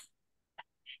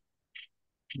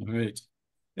 All right.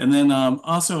 And then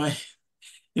also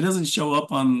it doesn't show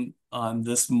up on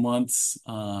this month's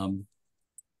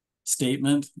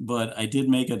statement, but I did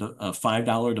make a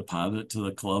 $5 deposit to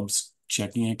the club's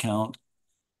checking account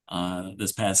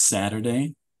this past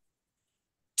Saturday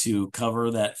to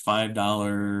cover that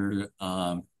 $5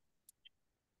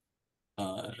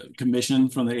 commission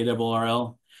from the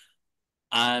ARRL.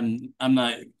 I'm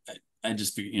not. I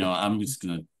just I'm just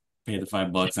gonna pay the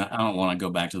 $5. I don't want to go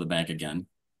back to the bank again.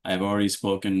 I've already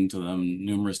spoken to them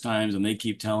numerous times, and they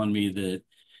keep telling me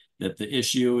that the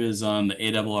issue is on the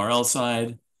ARRL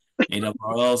side.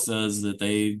 ARRL says that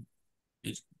the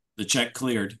check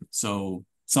cleared, so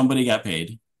somebody got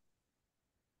paid.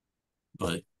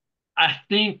 But I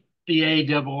think the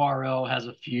ARRL has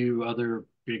a few other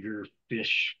bigger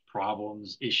fish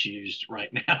problems, issues right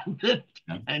now.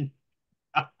 And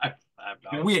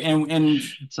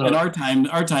so and our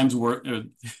time's worth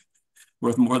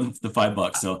more than the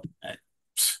 $5. So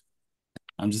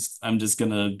I'm just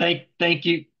gonna thank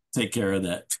you. Take care of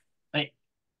that.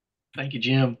 Thank you,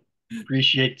 Jim.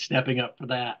 Appreciate stepping up for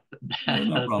that.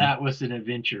 No problem. That was an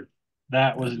adventure.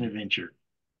 That was an adventure.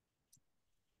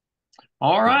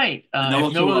 All right.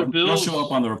 If no other bills, they'll show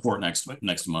up on the report next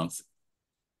month.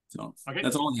 So okay,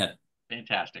 that's all I had.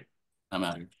 Fantastic. I'm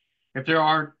out of here. If there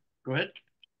are, go ahead.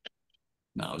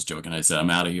 No, I was joking. I said I'm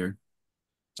out of here.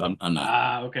 So I'm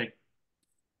not. Okay.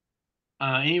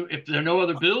 If there are no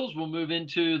other bills, we'll move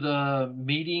into the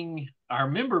meeting, our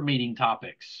member meeting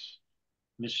topics.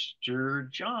 Mr.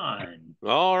 John.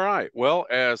 All right. Well,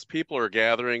 as people are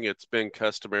gathering, it's been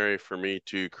customary for me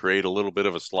to create a little bit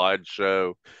of a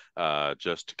slideshow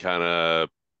just to kind of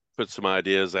put some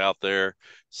ideas out there.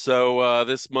 So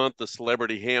this month, the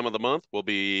celebrity ham of the month will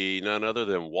be none other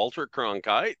than Walter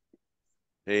Cronkite.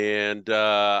 And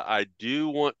I do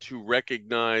want to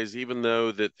recognize, even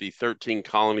though that the 13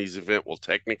 Colonies event will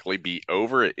technically be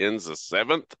over, it ends the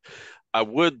 7th. I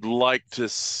would like to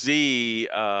see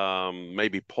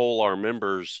maybe poll our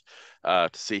members to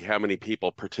see how many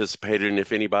people participated and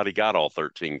if anybody got all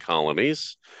 13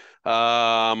 colonies.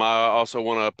 I also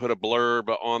want to put a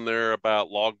blurb on there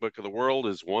about Logbook of the World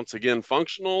is once again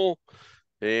functional,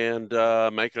 and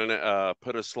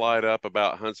put a slide up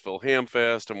about Huntsville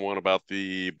Hamfest and one about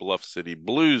the Bluff City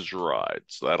Blues ride.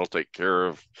 So that'll take care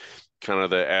of kind of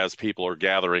the as people are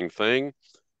gathering thing.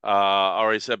 I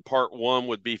already said part 1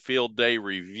 would be field day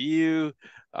review,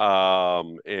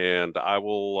 and I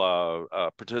will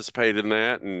participate in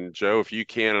that. And Joe, if you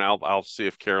can, and I'll see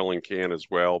if Carolyn can as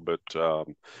well. But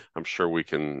I'm sure we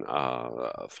can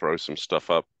throw some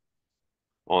stuff up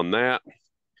on that.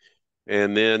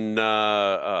 And then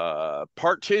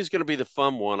part 2 is going to be the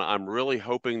fun one. I'm really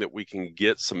hoping that we can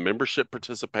get some membership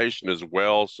participation as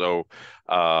well. So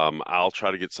I'll try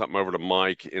to get something over to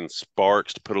Mike in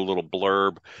Sparks to put a little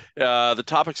blurb. The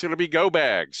topic's going to be go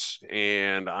bags,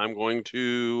 and I'm going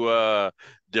to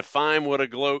define what a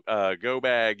go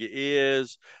bag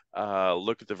is.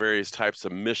 Look at the various types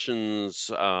of missions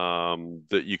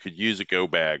that you could use a go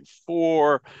bag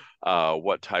for.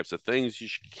 What types of things you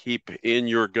should keep in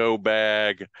your go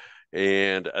bag,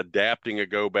 and adapting a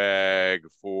go bag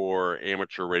for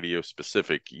amateur radio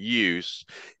specific use.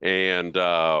 And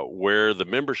where the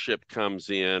membership comes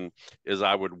in is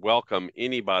I would welcome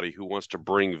anybody who wants to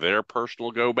bring their personal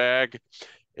go bag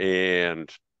and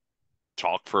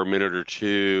talk for a minute or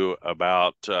two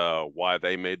about why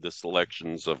they made the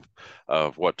selections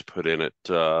of what to put in it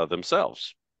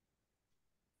themselves.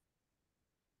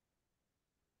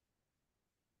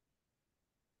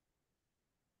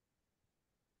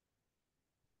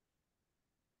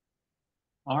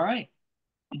 All right.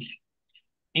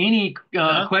 Any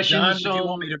questions? John, do you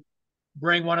want me to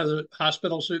bring one of the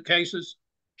hospital suitcases?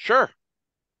 Sure.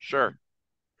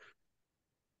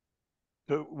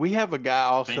 So we have a guy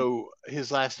also,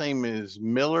 his last name is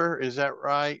Miller, is that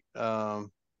right? That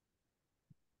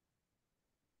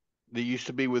used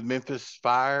to be with Memphis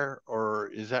Fire, or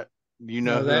is that, do you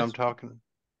know who I'm talking?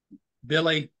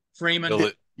 Billy Freeman.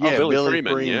 Billy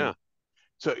Freeman, yeah.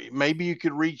 So maybe you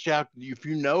could reach out, if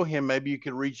you know him, maybe you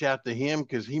could reach out to him,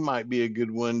 because he might be a good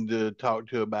one to talk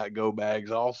to about go bags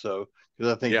also,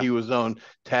 because I think he was on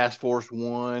Task Force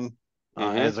 1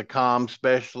 as a comm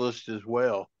specialist as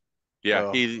well. Yeah,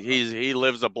 so, he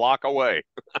lives a block away.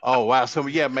 Oh wow! So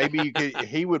yeah, maybe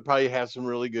he would probably have some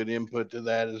really good input to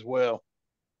that as well.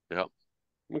 Yep.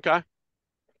 Okay. Let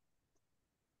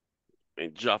me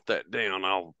jot that down.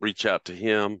 I'll reach out to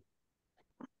him.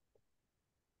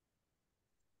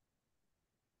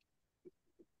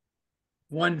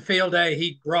 one field day,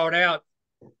 he brought out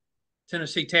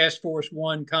Tennessee Task Force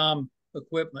One com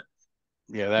equipment.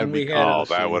 Yeah, that'd And be we cool. had Oh, a,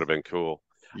 that would See. have been cool.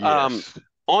 Um, Yes.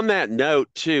 on that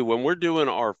note, too, when we're doing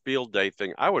our field day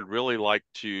thing, I would really like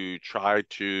to try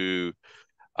to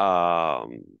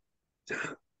um,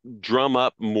 drum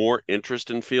up more interest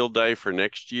in field day for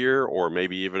next year, or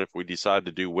maybe even if we decide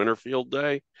to do winter field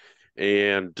day,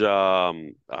 and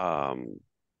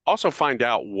also find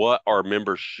out what our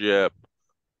membership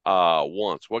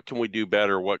wants. What can we do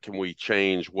better? What can we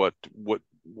change? What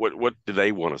do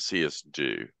they want to see us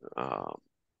do?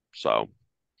 So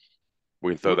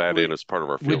we can throw that in as part of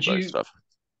our field would day you stuff.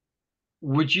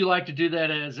 would you like to do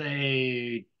that as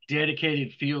a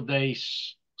dedicated field day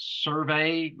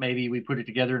survey? Maybe we put it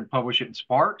together and publish it in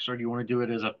Sparks, or do you want to do it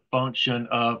as a function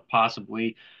of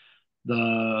possibly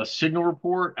the signal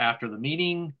report after the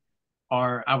meeting?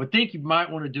 Or I would think you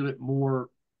might want to do it more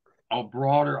a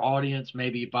broader audience,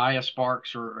 maybe via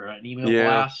Sparks or an email Yeah,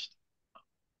 blast,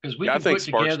 because we yeah, I can think put Sparks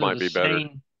together might the be better.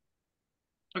 same.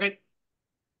 Okay,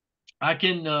 I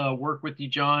can work with you,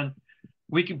 John.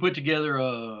 We can put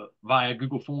together via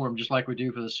Google Form, just like we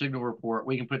do for the signal report.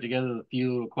 We can put together the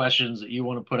few little questions that you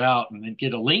want to put out and then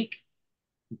get a link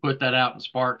and put that out in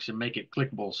Sparks and make it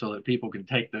clickable so that people can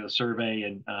take the survey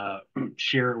and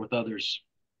share it with others.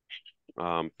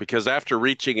 Because after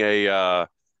reaching a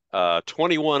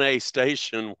 21A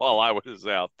station while I was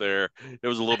out there, it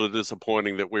was a little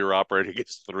disappointing that we were operating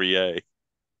as 3A.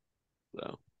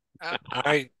 So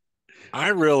I I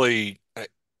really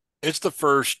it's the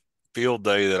first field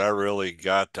day that I really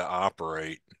got to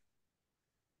operate,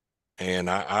 and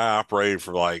I operated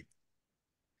for like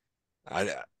I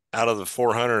out of the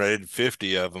 400, I did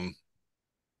 50 of them.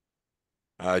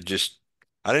 I just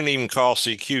I didn't even call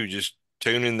CQ, just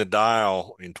tune in the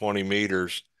dial in 20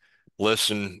 meters,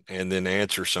 listen, and then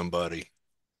answer somebody.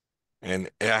 And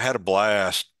I had a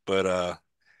blast. But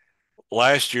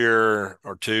last year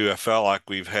or two, I felt like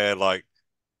we've had like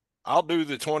I'll do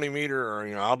the 20 meter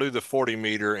or I'll do the 40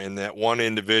 meter, and that one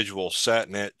individual sat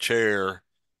in that chair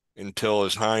until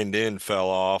his hind end fell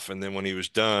off, and then when he was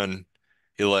done,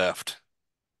 he left.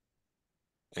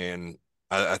 And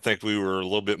I think we were a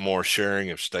little bit more sharing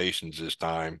of stations this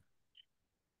time.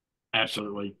 So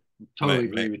Absolutely. may, Totally may,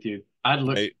 agree with you. I'd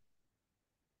look. may,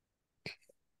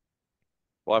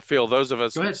 well, I feel those of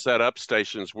us Go that ahead. set up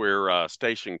stations, we're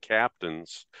station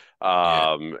captains, yeah,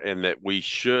 and that we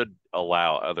should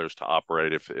allow others to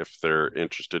operate if they're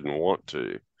interested and want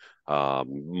to.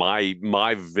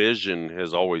 My vision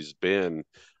has always been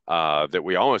that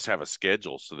we always have a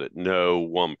schedule so that no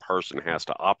one person has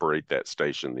to operate that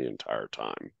station the entire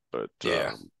time. But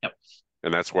yeah. Yep.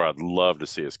 and that's where I'd love to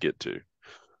see us get to.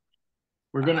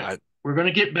 We're gonna I, we're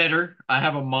gonna get better. I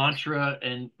have a mantra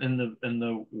in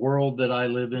the world that I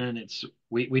live in. It's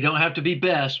we don't have to be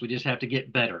best. We just have to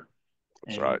get better.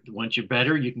 That's And right. once you're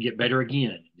better, you can get better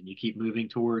again. And you keep moving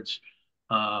towards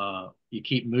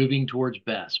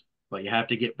best, but you have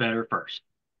to get better first.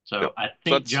 Yep. So I So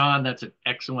think, that's John, that's an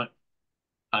excellent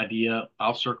idea.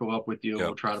 I'll circle up with you and yep.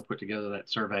 we'll try to put together that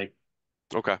survey.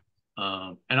 okay.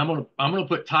 And I'm gonna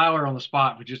put Tyler on the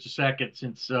spot for just a second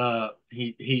since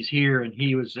he's here and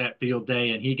he was at field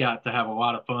day and he got to have a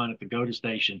lot of fun at the GOTA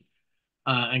station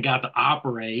and got to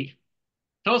operate.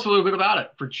 Tell us a little bit about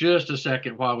it for just a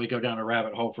second while we go down a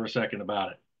rabbit hole for a second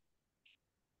about it.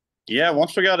 Yeah,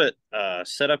 once we got it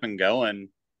set up and going,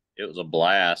 it was a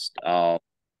blast. I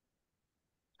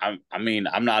mean,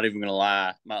 I'm not even gonna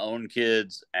lie. My own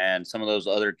kids and some of those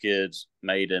other kids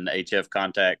made an HF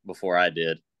contact before I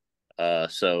did.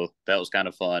 So that was kind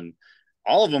of fun.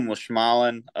 All of them was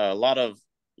smiling. A lot of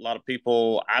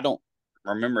people. I don't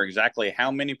remember exactly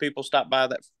how many people stopped by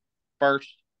that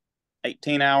first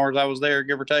 18 hours I was there,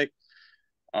 give or take.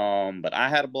 But I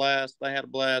had a blast. They had a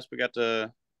blast. We got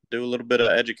to do a little bit of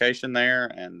education there,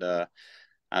 and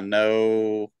I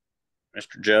know,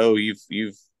 Mr. Joe,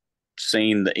 you've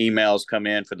seen the emails come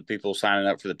in for the people signing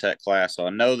up for the tech class, so I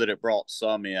know that it brought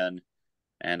some in,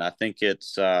 and I think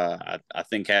I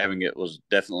think having it was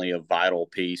definitely a vital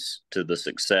piece to the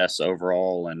success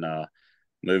overall, and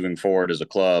moving forward as a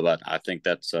club. I think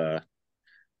that's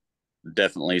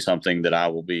definitely something that I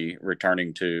will be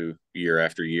returning to year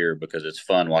after year because it's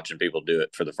fun watching people do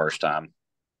it for the first time.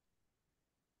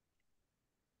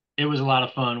 It was a lot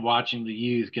of fun watching the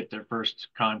youth get their first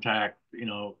contact,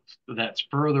 that's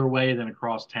further away than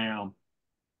across town.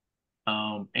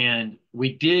 And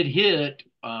we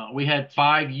had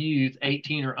 5 youth,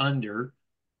 18 or under,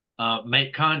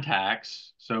 make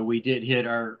contacts. So we did hit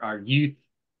our youth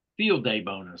field day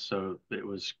bonus. So it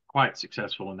was quite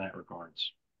successful in that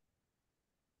regards.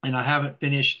 And I haven't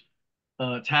finished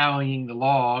tallying the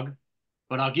log,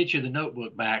 but I'll get you the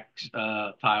notebook back,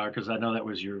 Tyler, because I know that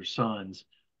was your son's.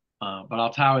 But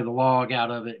I'll tally the log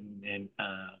out of it and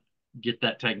get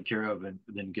that taken care of, and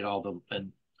then get all the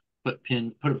and put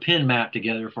a pin map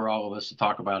together for all of us to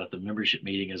talk about at the membership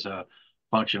meeting as a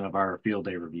function of our field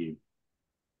day review.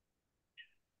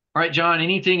 All right, John,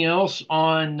 anything else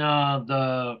on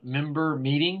the member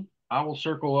meeting? I will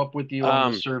circle up with you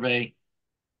on the survey.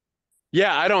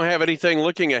 Yeah, I don't have anything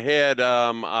looking ahead.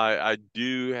 I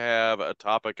do have a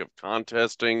topic of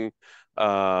contesting,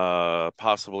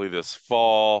 possibly this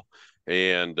fall,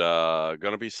 and going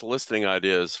to be soliciting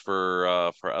ideas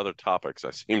for other topics.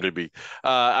 I seem to be.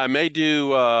 I may do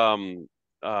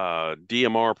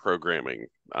DMR programming.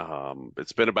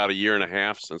 It's been about a year and a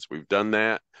half since we've done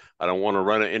that. I don't want to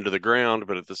run it into the ground,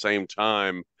 but at the same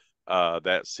time,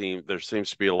 there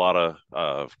seems to be a lot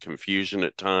of confusion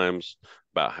at times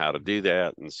about how to do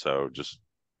that. And so just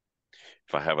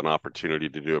if I have an opportunity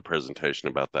to do a presentation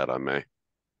about that, I may.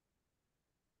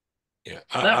 Yeah,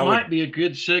 That might be a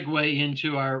good segue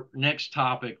into our next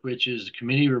topic, which is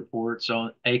committee reports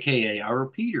on, AKA our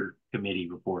repeater committee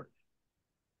report.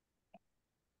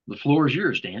 The floor is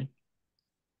yours, Dan.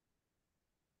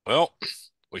 Well,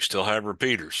 we still have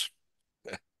repeaters.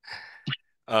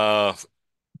 The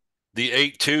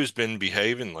 8.2's been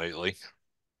behaving lately.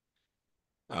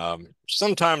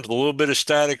 Sometimes a little bit of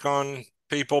static on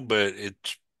people, but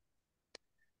it's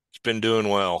been doing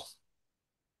well.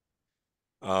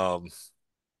 The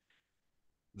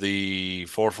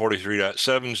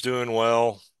 443.7's doing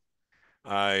well.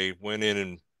 I went in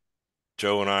and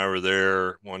Joe and I were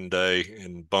there one day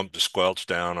and bumped the squelch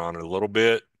down on it a little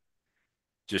bit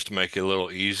just to make it a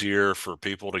little easier for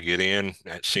people to get in.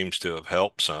 That seems to have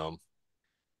helped some.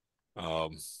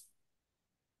 More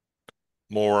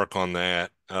work on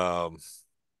that.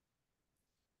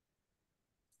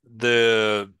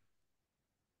 The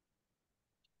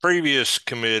previous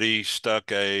committee stuck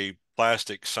a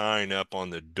plastic sign up on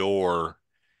the door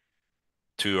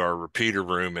to our repeater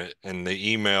room and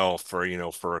the email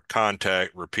for, for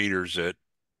contact repeaters at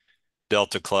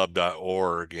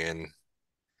deltaclub.org. And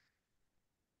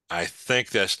I think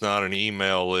that's not an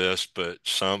email list, but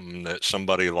something that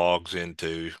somebody logs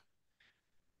into.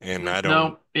 And I don't.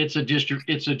 No, it's a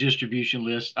distribution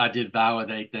list. I did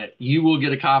validate that. You will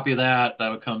get a copy of that. That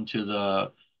would come to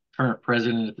the current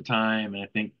president at the time. And I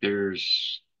think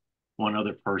there's one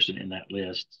other person in that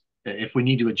list. If we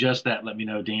need to adjust that, let me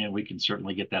know, Dan. We can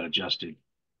certainly get that adjusted.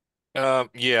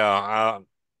 Yeah,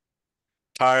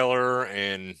 Tyler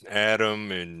and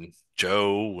Adam and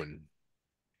Joe and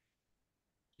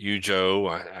you, Joe,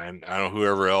 I don't know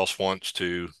whoever else wants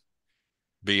to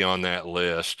be on that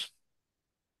list.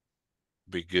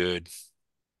 Be good.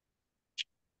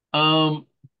 Do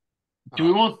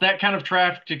we want that kind of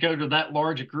traffic to go to that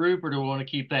large a group, or do we want to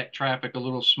keep that traffic a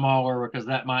little smaller because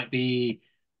that might be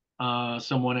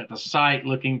someone at the site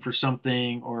looking for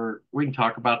something, or we can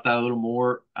talk about that a little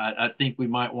more. I think we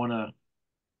might want to,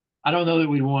 I don't know that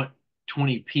we want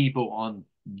 20 people on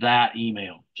that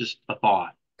email, just a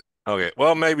thought. Okay,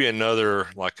 well, maybe another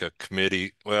like a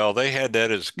committee. Well, they had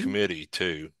that as a committee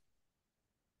too.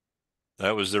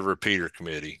 That was the repeater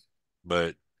committee,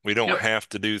 but we don't Yep. have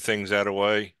to do things that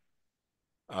way.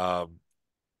 I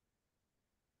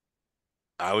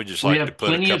would just We like to have put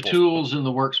a plenty of couple, tools in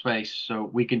the workspace, so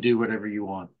we can do whatever you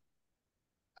want.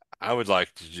 I would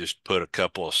like to just put a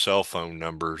couple of cell phone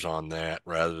numbers on that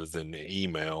rather than the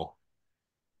email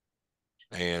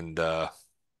and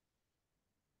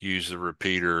use the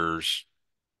repeaters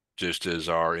just as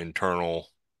our internal,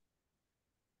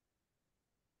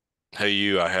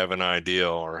 hey, I have an idea,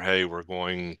 or hey, we're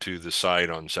going to the site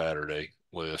on Saturday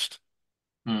list.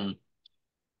 Hmm.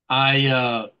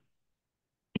 I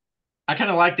I kind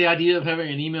of like the idea of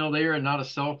having an email there and not a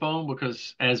cell phone,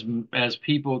 because as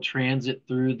people transit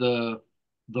through the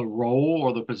role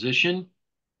or the position,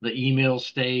 the email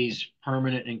stays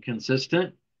permanent and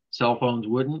consistent. Cell phones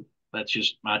wouldn't. That's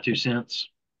just my 2 cents.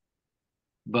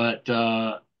 But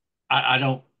I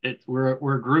don't.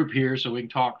 We're a group here, so we can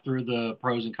talk through the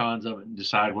pros and cons of it and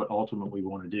decide what ultimately we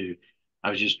want to do. I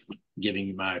was just giving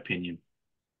you my opinion.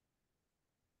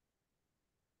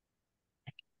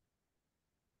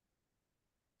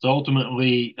 So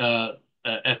ultimately,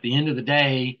 at the end of the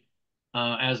day,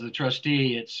 as the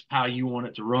trustee, it's how you want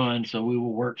it to run. So we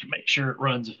will work to make sure it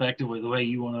runs effectively the way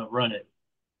you want to run it.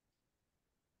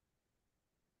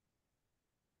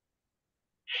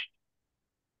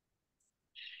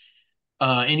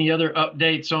 Any other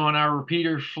updates on our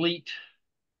repeater fleet?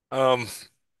 Um,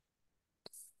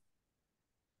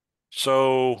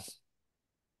 so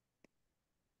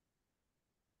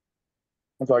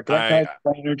I'm sorry, I, can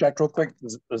I interject real quick?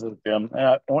 This is Jim.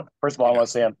 First of all, I yeah, want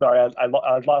to say I'm sorry.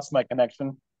 I lost my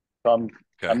connection. So okay.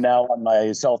 I'm now on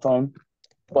my cell phone.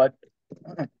 But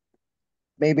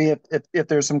maybe if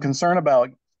there's some concern about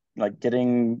like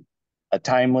getting a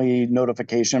timely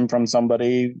notification from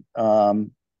somebody,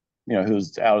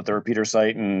 who's out at the repeater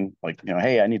site and like,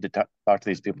 hey, I need to talk to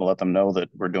these people, let them know that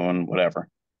we're doing whatever.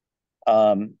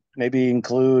 Maybe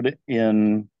include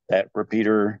in that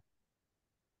repeater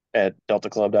at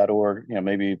deltaclub.org,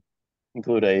 maybe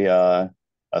include a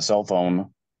cell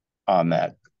phone on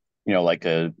that, like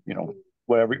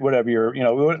whatever your,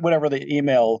 whatever the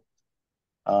email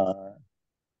uh,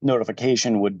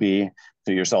 notification would be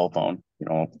to your cell phone,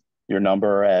 your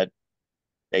number at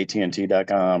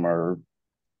AT&T.com or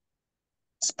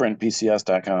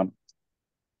sprintpcs.com.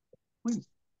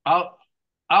 I'll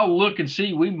I'll look and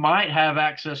see. We might have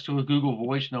access to a Google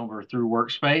Voice number through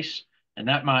Workspace, and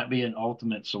that might be an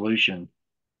ultimate solution.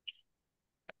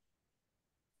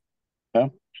 Yeah.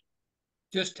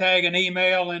 Just tag an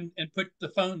email and put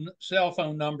the cell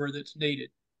phone number that's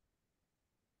needed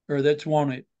or that's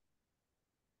wanted.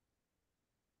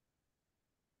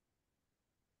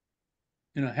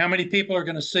 How many people are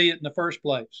going to see it in the first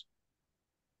place?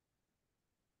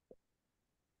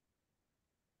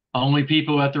 Only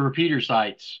people at the repeater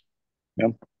sites.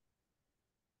 Yep.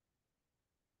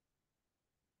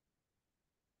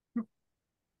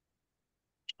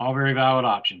 All very valid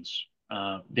options.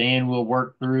 Dan will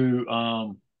work through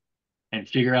and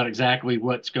figure out exactly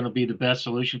what's going to be the best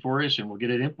solution for us, and we'll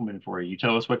get it implemented for you. You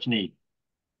tell us what you need.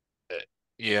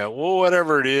 Yeah, well,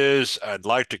 whatever it is, I'd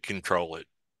like to control it.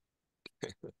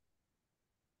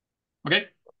 Okay.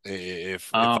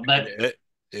 If I can That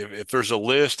if there's a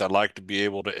list, I'd like to be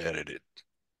able to edit it.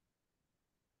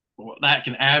 well, that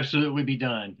can absolutely be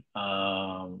done.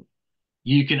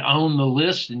 You can own the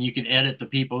list and you can edit the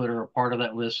people that are a part of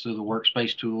that list through the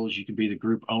workspace tools. You can be the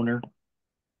group owner.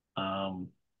 Um,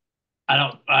 I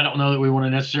don't know that we want to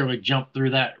necessarily jump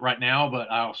through that right now,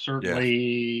 but I'll Yeah.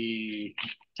 certainly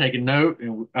take a note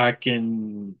and I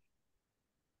can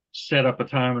set up a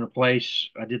time and a place.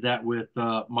 I did that with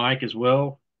Mike as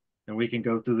well, and we can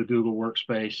go through the Google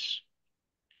Workspace.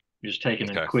 Just taking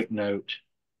a Okay. quick note.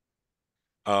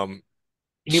 Um,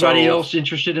 Anybody so else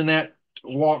interested in that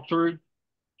walkthrough?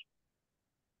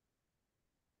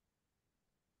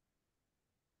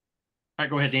 All right,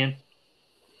 go ahead, Dan.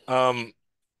 um,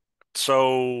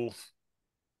 so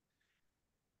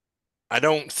I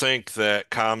don't think that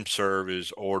ComServe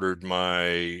has ordered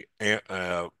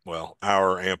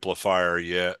our amplifier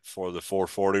yet for the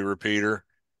 440 repeater.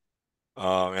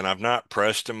 And I've not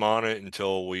pressed him on it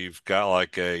until we've got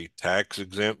like a tax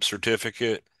exempt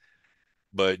certificate.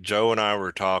 But Joe and I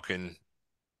were talking,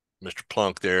 Mr.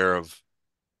 Plunk there, of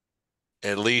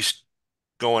at least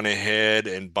going ahead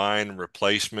and buying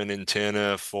replacement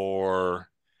antenna for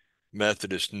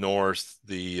Methodist North,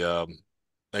 the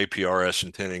APRS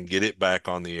antenna, and get it back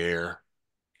on the air.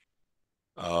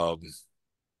 Um,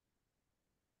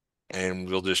 and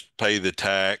we'll just pay the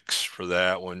tax for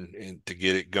that one and to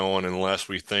get it going unless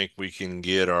we think we can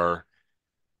get our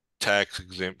tax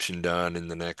exemption done in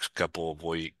the next couple of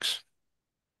weeks.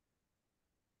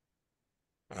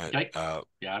 Okay.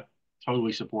 Yeah, I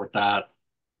totally support that.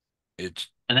 It's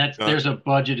And there's a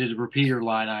budgeted repeater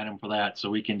line item for that, so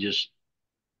we can just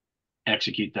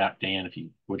execute that, Dan, if you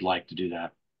would like to do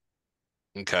that.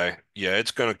 okay. Yeah,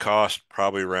 it's going to cost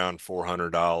probably around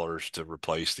 $400 to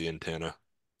replace the antenna.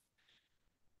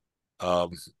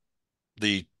 Um,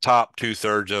 the top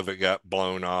 2/3 of it got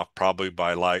blown off probably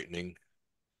by lightning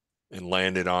and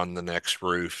landed on the next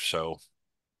roof. So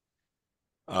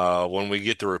when we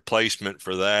get the replacement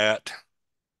for that,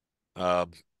 uh,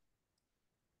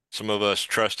 some of us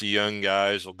trusty young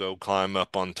guys will go climb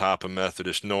up on top of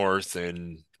Methodist North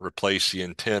and replace the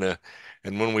antenna.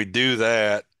 And when we do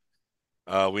that,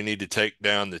 we need to take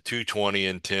down the 220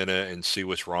 antenna and see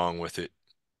what's wrong with it.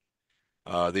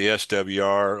 The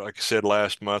SWR, like I said,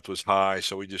 last month was high,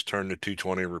 so we just turned the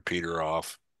 220 repeater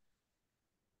off.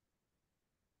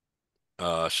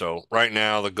 So right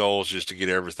now the goal is just to get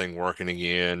everything working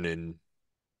again and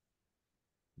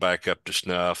back up to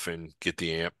snuff and get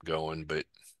the amp going. But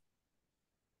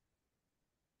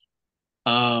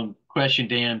Question,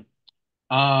 Dan.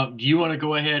 Do you want to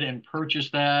go ahead and purchase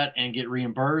that and get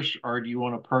reimbursed, or do you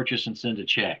want to purchase and send a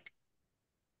check?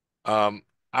 um,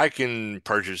 I can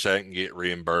purchase that and get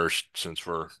reimbursed since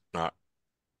we're not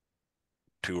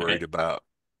too worried Okay. about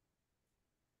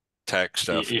tax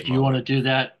stuff at the If you want to moment. do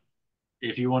that,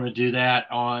 if you want to do that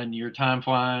on your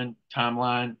timeline,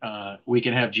 we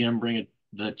can have Jim bring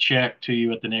the check to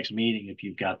you at the next meeting if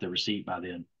you've got the receipt by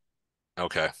then.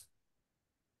 Okay.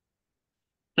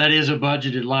 That is a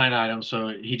budgeted line item, so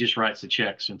he just writes the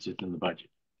check since it's in the budget.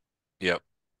 Yep.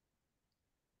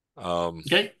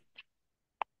 Okay.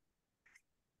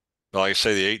 Like I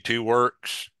say, the 8.2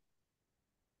 works.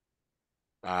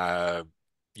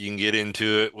 You can get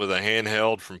into it with a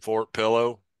handheld from Fort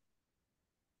Pillow.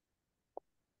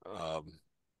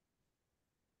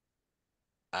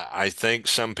 I think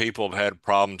some people have had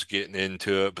problems getting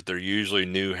into it, but they're usually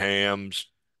new hams,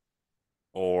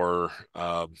 or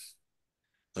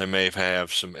they may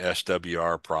have some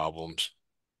SWR problems.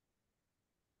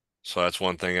 So that's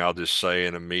one thing I'll just say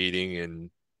in a meeting and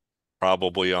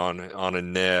probably on a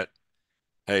net.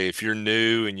 Hey, if you're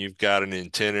new and you've got an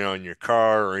antenna on your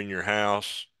car or in your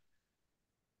house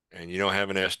and you don't have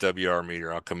an SWR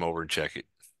meter, I'll come over and check it.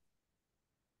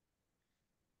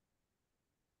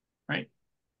 Right.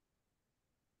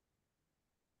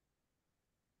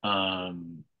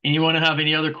 Anyone have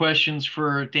any other questions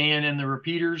for Dan and the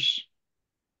repeaters?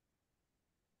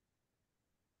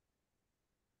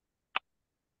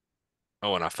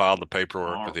 Oh, and I filed the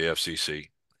paperwork with the FCC.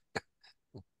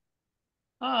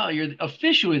 Oh, you're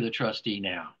officially the trustee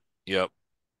now. Yep.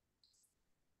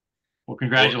 Well,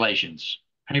 congratulations.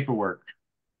 Paperwork.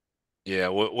 Yeah,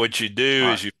 what you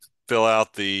do is you fill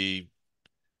out the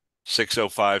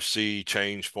 605C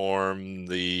change form,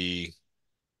 the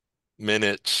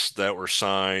minutes that were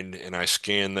signed, and I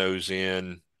scan those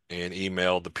in and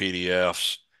email the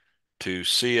PDFs to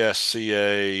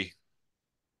CSCA.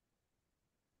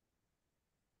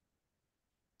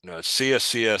 No, it's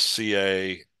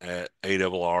CSCSCA at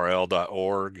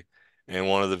ARRL.org, and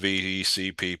one of the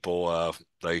VEC people,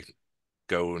 they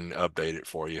go and update it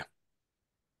for you.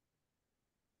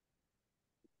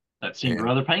 That seemed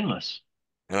rather painless.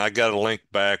 And I got a link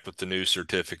back with the new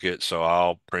certificate, so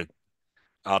I'll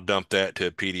dump that to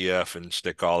a PDF and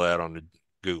stick all that on the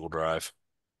Google Drive.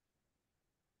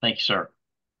 Thank you, sir.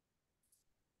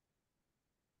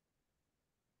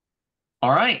 All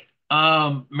right.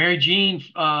 Mary Jean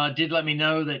did let me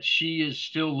know that she is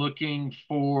still looking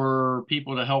for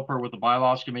people to help her with the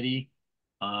bylaws committee.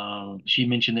 She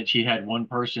mentioned that she had one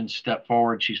person step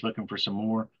forward. She's looking for some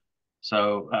more.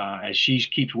 So as she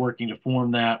keeps working to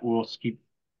form that, we'll keep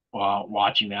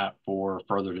watching that for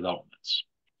further developments.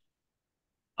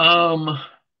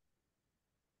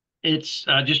 It's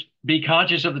just be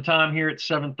conscious of the time here at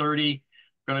 7:30.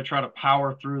 I'm going to try to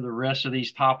power through the rest of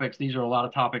these topics. These are a lot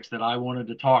of topics that I wanted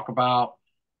to talk about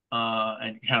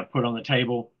and kind of put on the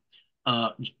table.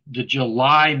 The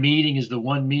July meeting is the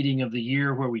one meeting of the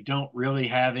year where we don't really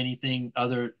have anything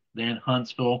other than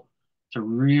Huntsville to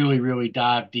really, really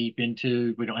dive deep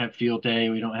into. We don't have field day.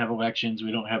 We don't have elections.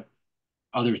 We don't have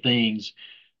other things.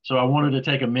 So I wanted to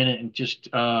take a minute and just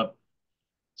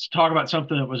let's talk about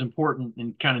something that was important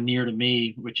and kind of near to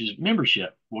me, which is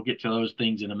membership. We'll get to those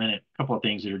things in a minute. A couple of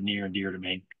things that are near and dear to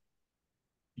me.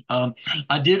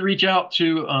 I did reach out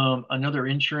to another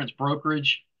insurance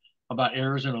brokerage about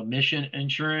errors and omission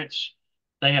insurance.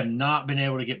 They have not been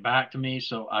able to get back to me,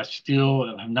 so I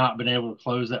still have not been able to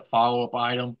close that follow-up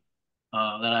item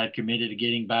that I had committed to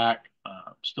getting back.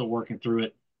 Still working through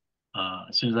it.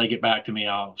 As soon as they get back to me,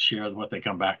 I'll share what they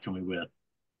come back to me with.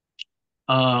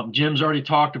 Jim's already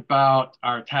talked about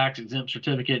our tax exempt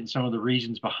certificate and some of the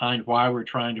reasons behind why we're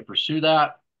trying to pursue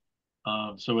that.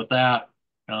 So with that,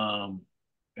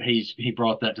 he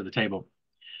brought that to the table.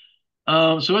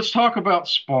 So let's talk about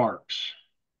Sparks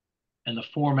and the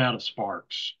format of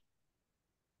Sparks.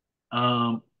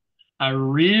 I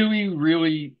really,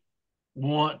 really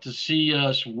want to see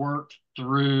us work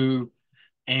through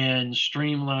and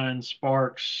streamline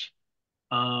Sparks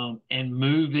and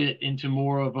move it into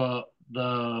more of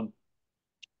the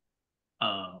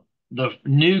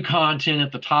new content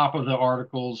at the top of the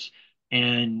articles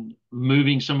and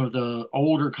moving some of the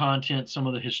older content, some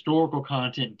of the historical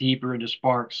content deeper into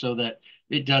Spark so that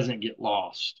it doesn't get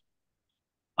lost.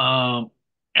 And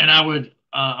I'm going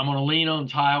to lean on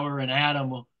Tyler and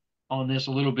Adam on this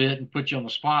a little bit and put you on the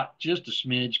spot just a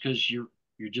smidge because you're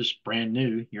just brand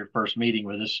new, your first meeting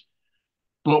with us.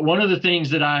 But one of the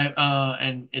things that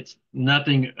and it's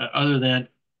nothing other than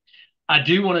I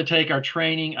do want to take our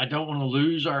training. I don't want to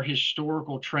lose our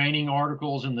historical training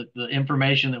articles and the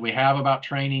information that we have about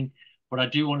training, but I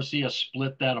do want to see us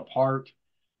split that apart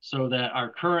so that our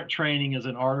current training is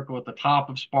an article at the top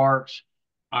of Sparks,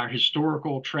 our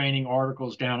historical training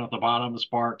articles down at the bottom of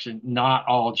Sparks, and not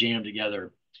all jammed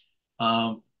together.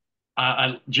 Joe,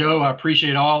 I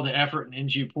appreciate all the effort and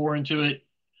energy you pour into it.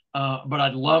 But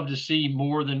I'd love to see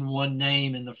more than one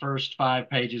name in the first 5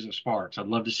 pages of Sparks. I'd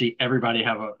love to see everybody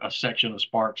have a section of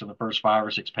Sparks in the first 5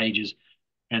 or 6 pages,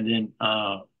 and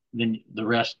then the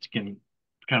rest can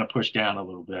kind of push down a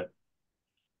little bit.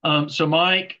 So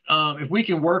Mike, if we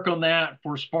can work on that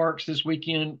for Sparks this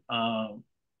weekend,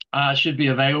 I should be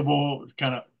available to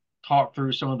kind of talk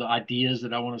through some of the ideas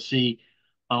that I want to see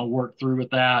work through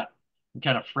with that and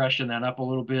kind of freshen that up a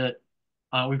little bit.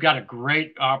 We've got a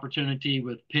great opportunity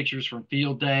with pictures from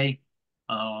field day.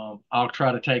 I'll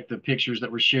try to take the pictures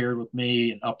that were shared with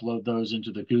me and upload those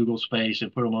into the Google space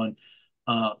and put them on.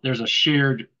 There's a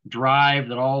shared drive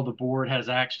that all the board has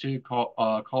access to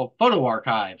called Photo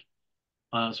Archive.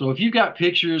 So if you've got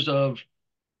pictures of,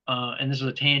 and this is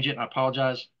a tangent, I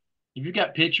apologize. If you've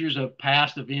got pictures of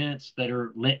past events that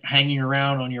are hanging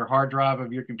around on your hard drive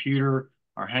of your computer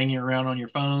or hanging around on your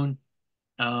phone,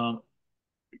 um,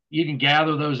 you can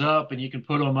gather those up and you can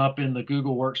put them up in the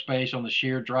Google Workspace on the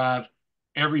shared drive.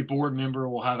 Every board member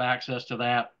will have access to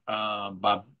that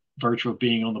by virtue of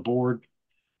being on the board.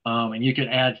 And you can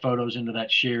add photos into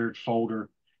that shared folder.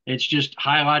 It's just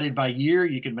highlighted by year.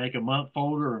 You can make a month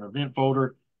folder or an event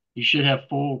folder. You should have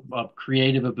full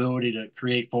creative ability to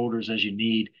create folders as you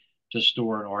need to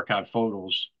store and archive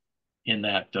photos in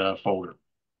that folder.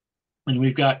 And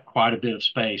we've got quite a bit of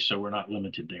space, so we're not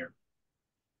limited there.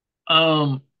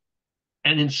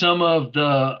 And in some of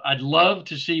the, I'd love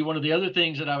to see one of the other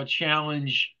things that I would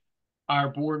challenge our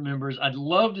board members. I'd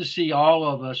love to see all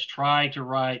of us try to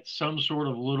write some sort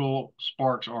of little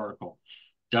Sparks article.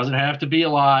 Doesn't have to be a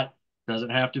lot,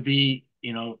 doesn't have to be,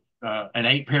 an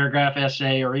 8-paragraph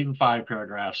essay or even 5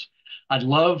 paragraphs. I'd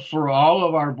love for all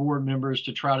of our board members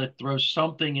to try to throw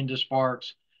something into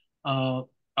Sparks uh,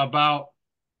 about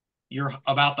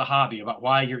about the hobby, about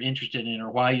why you're interested in it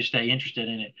or why you stay interested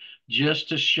in it, just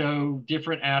to show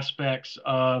different aspects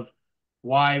of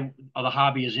why the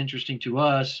hobby is interesting to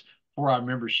us for our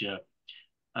membership.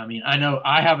 I mean, I know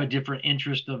I have a different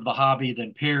interest of the hobby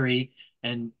than Perry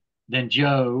and than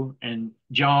Joe and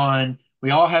John.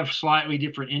 We all have slightly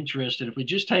different interests. And if we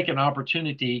just take an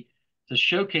opportunity to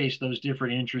showcase those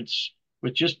different interests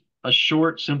with just a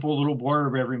short, simple little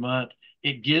blurb every month,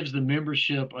 it gives the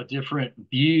membership a different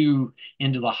view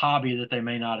into the hobby that they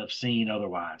may not have seen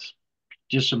otherwise.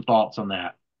 Just some thoughts on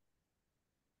that.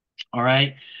 All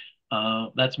right.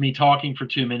 That's me talking for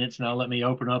 2 minutes. Now let me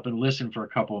open up and listen for a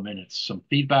couple of minutes. Some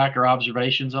feedback or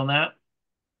observations on that?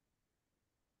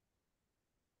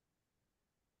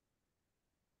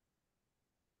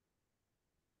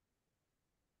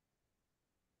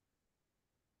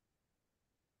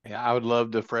 Yeah, I would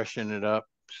love to freshen it up.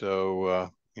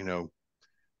 So,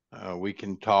 we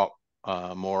can talk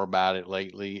more about it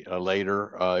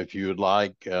later if you would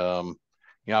like. We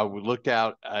looked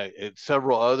out at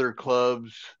several other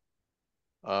clubs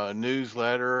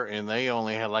newsletter, and they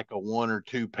only had like a 1 or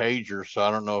 2 pager. So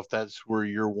I don't know if that's where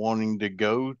you're wanting to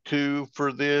go to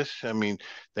for this. I mean,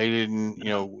 they didn't,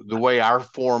 the way our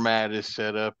format is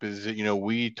set up is that,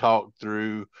 we talk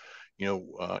through,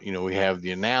 we have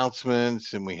the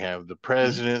announcements and we have the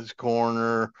president's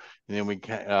corner, and then we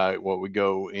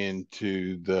go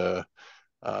into the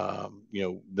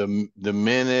the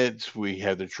minutes. We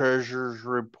have the treasurer's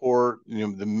report,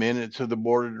 the minutes of the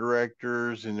board of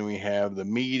directors, and then we have the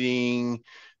meeting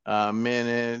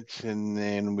minutes, and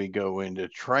then we go into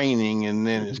training, and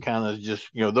then it's kind of just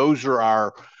those are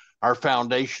our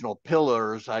foundational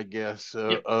pillars, I guess,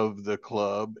 of the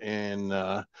club. And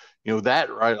that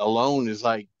right alone is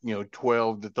like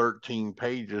 12 to 13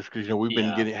 pages, because we've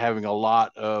been having a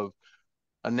lot of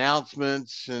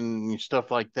announcements and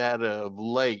stuff like that of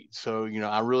late. So,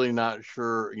 I'm really not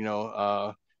sure,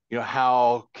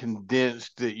 how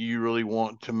condensed that you really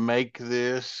want to make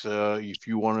this. If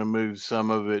you want to move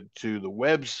some of it to the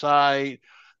website,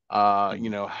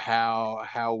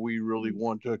 how we really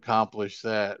want to accomplish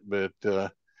that. But,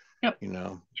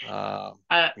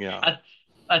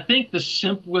 I think the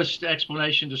simplest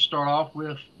explanation to start off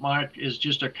with, Mike, is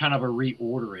just a kind of a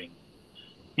reordering.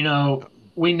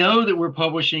 We know that we're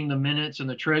publishing the minutes and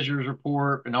the treasurer's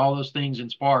report and all those things in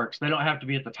Sparks. They don't have to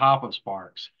be at the top of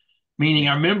Sparks, meaning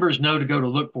our members know to go to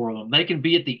look for them. They can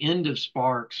be at the end of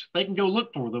Sparks. They can go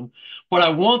look for them. What I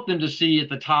want them to see at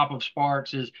the top of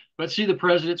Sparks is, let's see the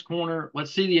president's corner.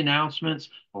 Let's see the announcements.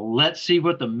 Let's see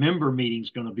what the member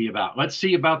meeting's going to be about. Let's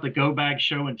see about the go bag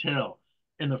show and tell.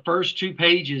 In the first 2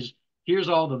 pages, here's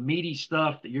all the meaty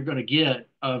stuff that you're going to get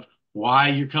of why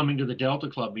you're coming to the Delta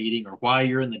Club meeting or why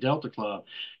you're in the Delta Club.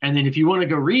 And then if you want to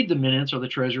go read the minutes or the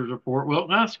treasurer's report, well,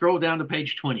 now scroll down to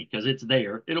page 20 because it's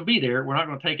there. It'll be there. We're not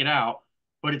going to take it out,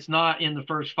 but it's not in the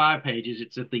first 5 pages.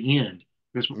 It's at the end.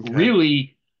 Because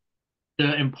really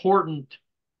the important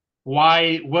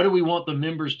what do we want the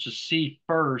members to see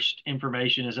first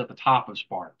information is at the top of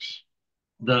Sparks.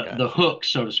 The hook,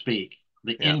 so to speak,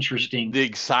 the interesting, the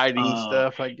exciting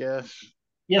stuff, I guess.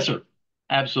 Yes, sir.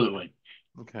 Absolutely.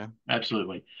 Okay.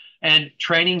 Absolutely. And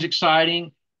training's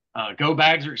exciting. Go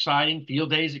bags are exciting. Field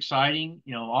days exciting.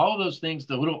 You know, all of those things,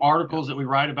 the little articles that we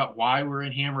write about why we're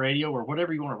in ham radio or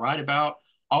whatever you want to write about,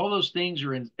 all of those things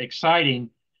are exciting.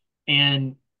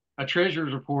 And a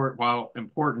treasurer's report, while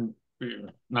important,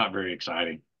 not very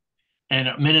exciting. And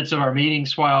minutes of our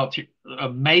meetings, while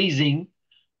amazing,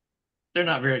 they're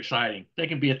not very exciting. They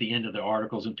can be at the end of the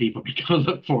articles and people can go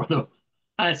look for them.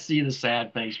 I see the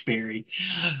sad face, Barry.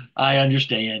 I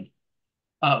understand.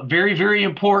 Very, very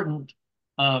important,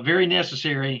 very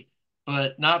necessary,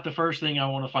 but not the first thing I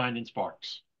want to find in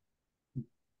Sparks.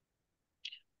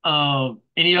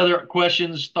 Any other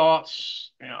questions,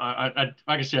 thoughts? You know,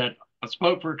 like I said, I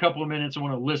spoke for a couple of minutes. I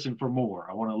want to listen for more.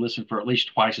 I want to listen for at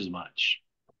least twice as much.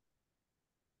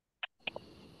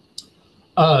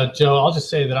 Joe, I'll just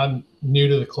say that I'm new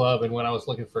to the club, and when I was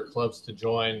looking for clubs to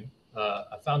join,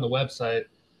 I found the website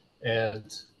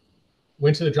and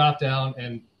went to the drop down,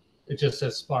 and it just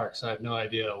says Sparks. I have no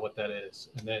idea what that is.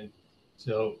 And then,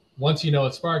 so once you know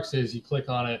what Sparks is, you click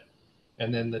on it,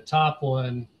 and then the top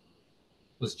one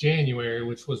was January,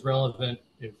 which was relevant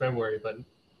in February. But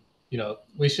you know,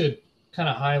 we should kind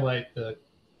of highlight the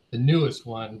newest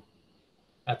one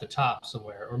at the top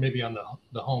somewhere, or maybe on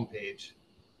the home page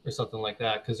or something like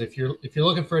that. Because if you're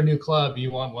looking for a new club,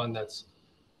 you want one that's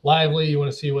lively. You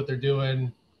want to see what they're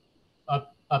doing,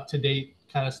 up to date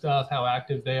kind of stuff, how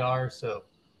active they are. So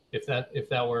if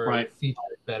that were right.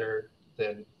 featured better,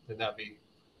 then that'd be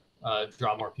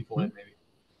draw more people in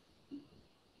maybe.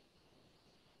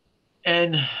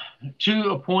 And to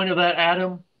a point of that,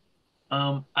 Adam,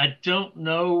 I don't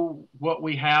know what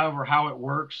we have or how it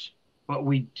works, but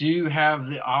we do have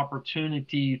the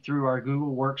opportunity through our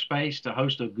Google Workspace to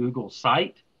host a Google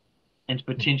site and to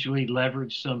potentially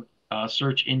leverage some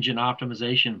search engine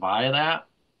optimization via that.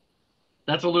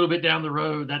 That's a little bit down the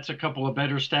road. That's a couple of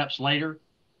better steps later,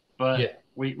 but Yeah.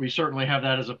 we certainly have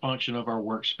that as a function of our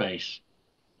workspace.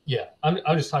 Yeah, I'm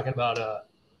just talking about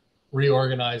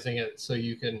reorganizing it so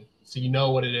you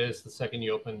know what it is the second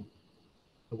you open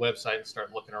the website and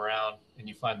start looking around and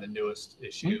you find the newest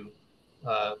issue,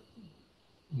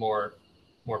 more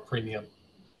premium.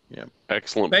 Yeah,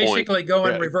 excellent Basically point. go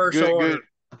in Yeah, reverse good, order. good.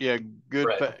 Yeah, good,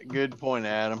 Right. good point,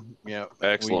 Adam. Yeah,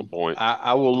 Excellent point.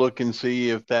 I will look and see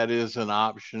if that is an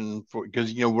option for,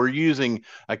 because we're using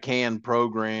a canned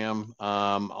program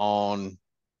on,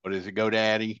 what is it,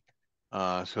 GoDaddy.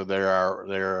 So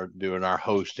they're doing our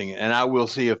hosting, and I will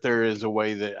see if there is a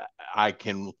way that I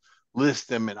can list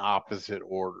them in opposite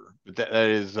order. But that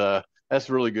is that's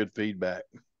really good feedback.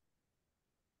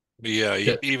 But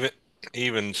yeah, Good.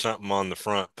 even something on the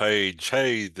front page,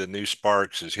 hey, the new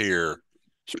Sparks is here,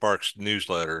 Sparks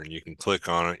newsletter, and you can click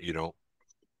on it,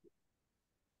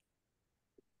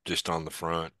 just on the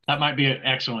front. That might be an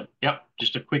excellent. Yep,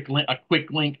 just a quick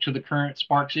link to the current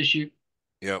Sparks issue.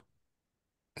 Yep.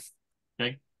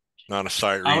 Okay. Not a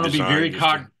site I want to be very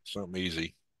redesign, just something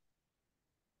easy.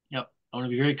 Yep. I want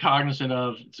to be very cognizant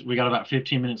of, we got about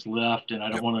 15 minutes left and I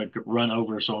don't Yep. want to run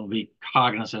over. So I want to be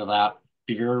cognizant of that.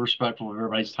 Be very respectful of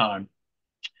everybody's time.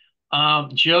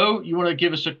 Joe, you want to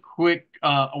give us a quick,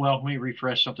 well, let me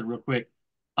refresh something real quick.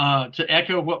 To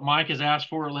echo what Mike has asked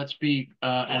for, let's be,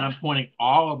 and I'm pointing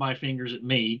all of my fingers at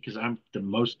me because I'm the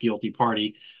most guilty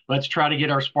party. Let's try to get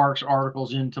our Sparks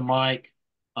articles into Mike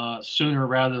sooner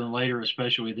rather than later,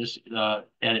 especially this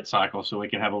edit cycle, so we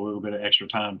can have a little bit of extra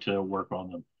time to work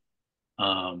on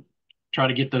them. Try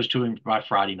to get those to him by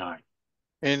Friday night.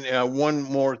 And one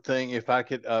more thing, if I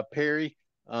could, Perry,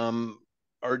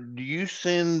 or do you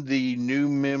send the new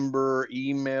member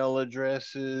email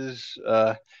addresses?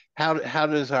 How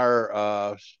does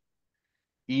our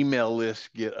email list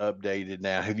get updated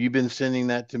now? Have you been sending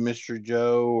that to Mr.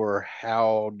 Joe, or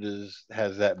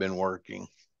has that been working?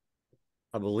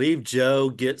 I believe Joe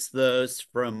gets those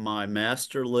from my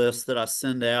master list that I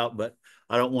send out, but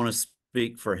I don't want to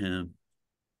speak for him.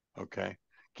 Okay.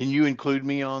 Can you include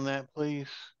me on that, please?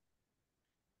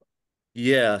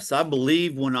 Yes, I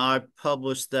believe when I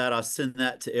publish that, I send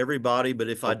that to everybody, but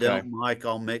if I Okay. don't, Mike,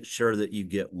 I'll make sure that you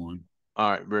get one.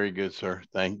 All right. Very good, sir.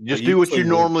 Thank you. Just I do what you usually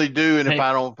will. normally do, and if Hey.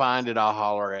 I don't find it, I'll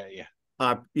holler at you.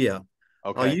 Yeah.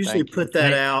 Okay. I'll usually Thank you. put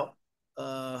that Hey. out,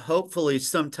 hopefully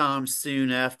sometime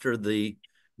soon after the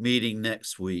meeting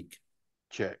next week,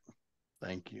 Check.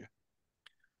 Thank you.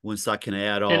 once I can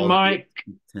add And all Mike,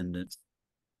 the attendance.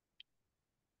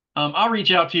 I'll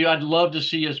reach out to you. I'd love to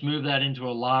see us move that into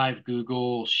a live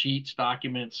Google Sheets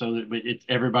document so that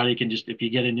everybody can just, if you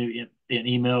get an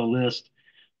email list,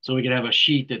 so we could have a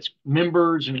sheet that's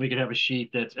members and we could have a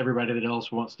sheet that's everybody that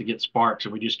else wants to get Sparks,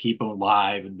 and we just keep them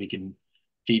live and we can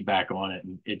feedback on it,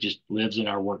 and it just lives in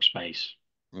our workspace.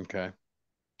 Okay.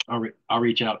 I'll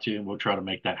reach out to you and we'll try to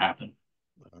make that happen.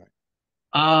 All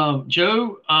right.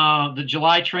 Joe, the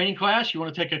July training class, you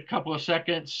want to take a couple of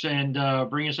seconds and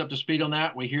bring us up to speed on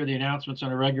that? We hear the announcements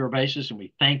on a regular basis, and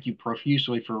we thank you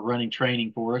profusely for running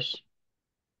training for us.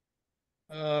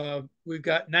 We've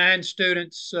got 9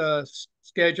 students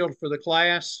scheduled for the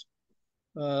class.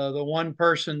 The one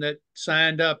person that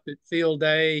signed up at field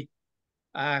day,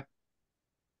 I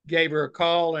gave her a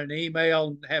call and an email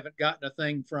and haven't gotten a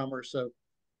thing from her. So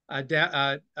I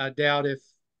doubt if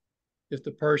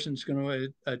the person's going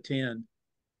to attend.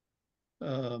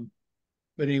 But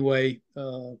anyway,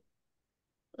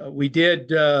 we did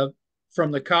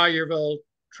from the Collierville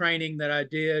training that I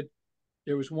did.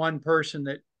 There was one person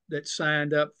that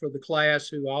signed up for the class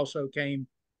who also came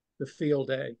to field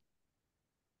day.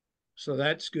 So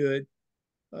that's good.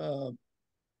 And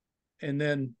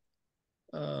then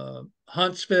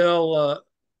Huntsville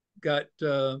got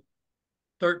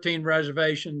 13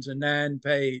 reservations and 9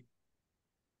 paid.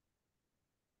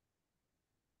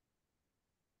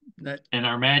 And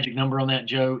our magic number on that,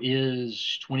 Joe,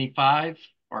 is 25,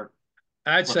 or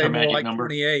I'd say more like number?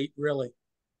 28, really.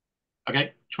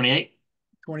 Okay, 28.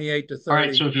 28 to 30. All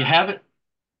right, so if you haven't,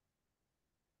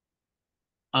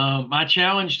 my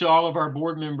challenge to all of our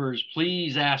board members,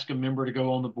 please ask a member to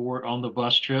go on the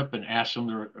bus trip and ask them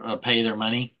to pay their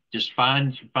money. Just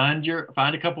find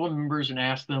a couple of members and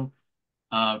ask them.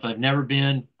 If they've never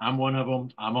been, I'm one of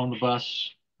them. I'm on the bus.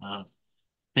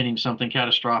 Pending something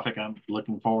catastrophic, I'm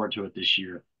looking forward to it this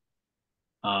year.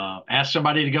 Ask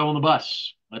somebody to go on the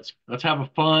bus. Let's have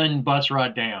a fun bus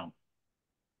ride down.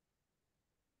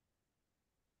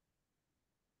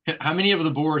 How many of the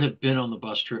board have been on the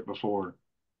bus trip before?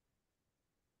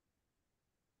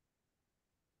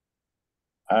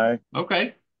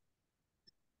 Okay.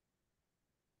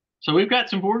 So we've got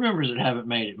some board members that haven't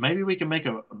made it. Maybe we can make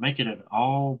it an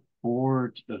all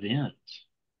board event.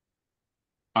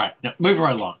 All right, now moving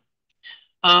right along.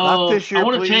 Not this year, I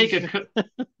want to please. take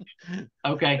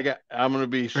okay. I'm going to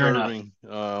be Fair serving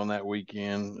on that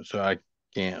weekend, so I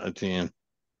can't attend.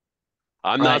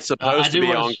 I'm not supposed to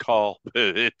be on call, but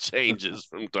it changes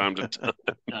from time to time.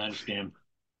 I understand.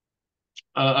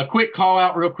 A quick call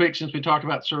out real quick, since we talked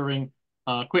about serving.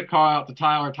 Quick call out to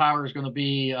Tyler. Tyler is going to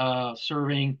be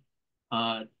serving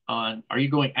are you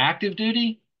going active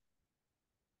duty?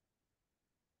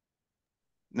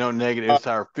 No, negative. It's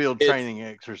our field training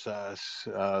exercise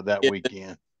that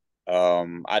weekend.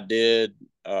 I did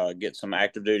get some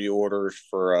active duty orders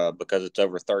for because it's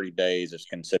over 30 days. It's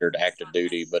considered active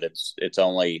duty, but it's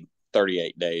only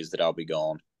 38 days that I'll be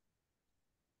gone.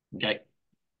 Okay.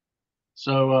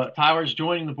 So Tyler's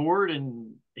joining the board,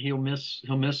 and we'll miss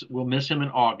him in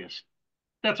August.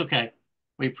 That's okay.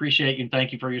 We appreciate you and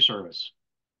thank you for your service.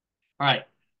 All right.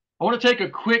 I want to take a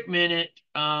quick minute.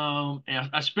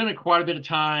 I spent quite a bit of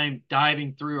time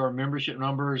diving through our membership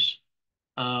numbers.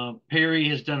 Perry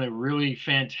has done a really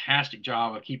fantastic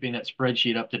job of keeping that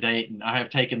spreadsheet up to date. And I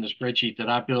have taken the spreadsheet that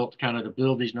I built kind of to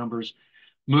build these numbers,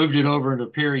 moved it over into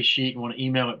Perry's sheet, and want to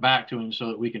email it back to him so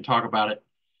that we can talk about it.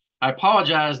 I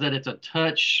apologize that it's a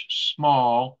touch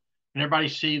small. And everybody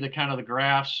see the kind of the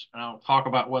graphs, and I'll talk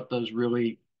about what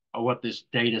this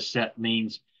data set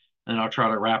means. And I'll try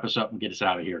to wrap us up and get us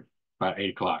out of here by 8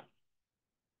 o'clock.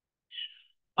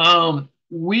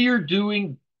 We are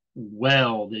doing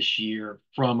well this year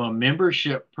from a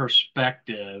membership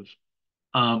perspective.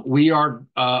 We are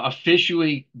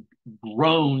officially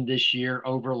grown this year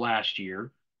over last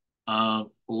year.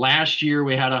 Last year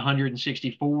we had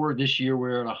 164. This year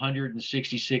we're at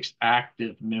 166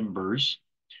 active members.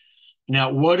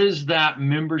 Now, what does that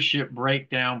membership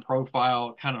breakdown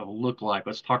profile kind of look like?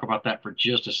 Let's talk about that for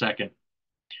just a second.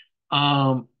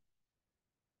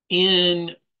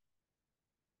 In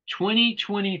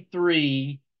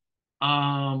 2023,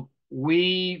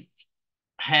 we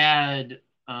had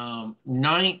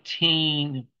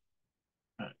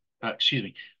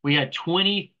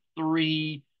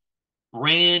 23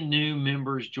 brand new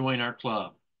members join our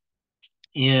club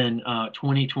in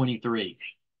 2023.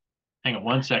 Hang on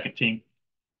one second, team.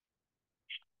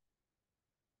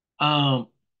 And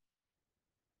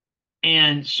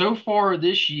so far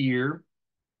this year,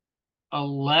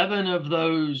 11 of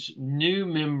those new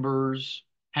members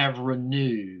have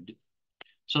renewed.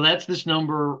 So that's this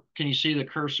number. Can you see the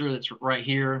cursor that's right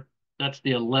here? That's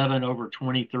the 11 over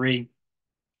 23.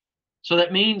 So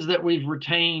that means that we've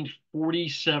retained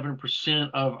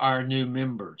 47% of our new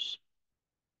members.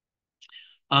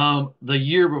 The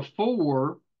year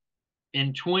before,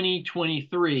 in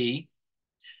 2023,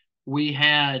 we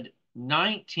had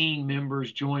 19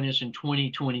 members join us in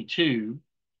 2022,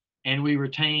 and we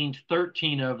retained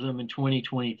 13 of them in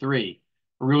 2023.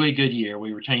 a really good year.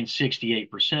 We retained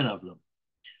 68% of them.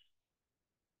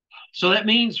 So that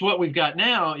means what we've got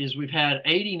now is we've had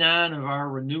 89 of our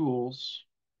renewals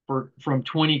from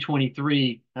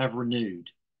 2023 have renewed.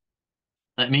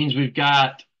 That means we've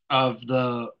got, of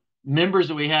the members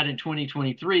that we had in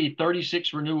 2023,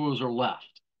 36 renewals are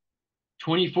left.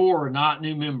 24 are not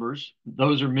new members.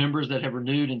 Those are members that have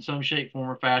renewed in some shape, form,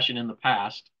 or fashion in the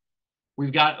past.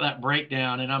 We've got that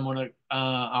breakdown, and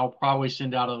I'll probably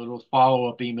send out a little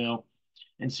follow-up email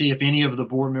and see if any of the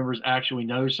board members actually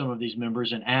know some of these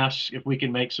members and ask if we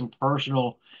can make some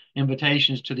personal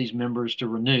invitations to these members to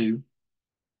renew.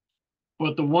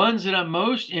 But the ones that I'm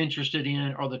most interested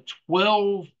in are the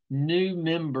 12 new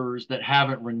members that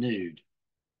haven't renewed,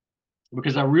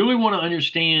 because I really want to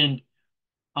understand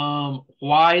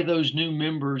why those new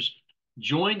members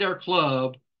joined our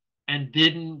club and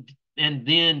then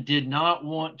did not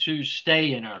want to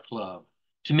stay in our club.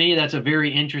 To me, that's a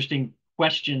very interesting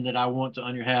question that I want to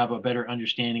have a better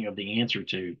understanding of the answer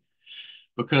to.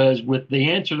 Because with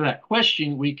the answer to that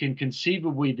question, we can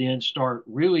conceivably then start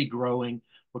really growing,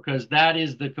 because that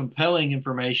is the compelling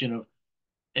information of,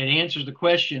 it answers the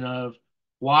question of,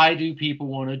 why do people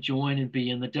want to join and be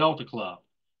in the Delta Club?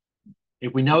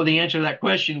 If we know the answer to that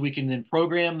question, we can then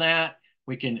program that,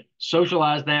 we can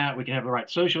socialize that, we can have the right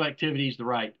social activities, the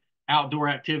right outdoor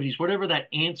activities, whatever that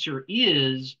answer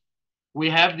is, we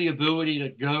have the ability to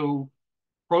go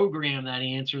program that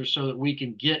answer so that we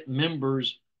can get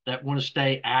members that want to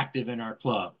stay active in our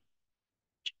club.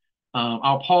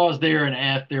 I'll pause there and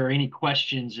ask if there are any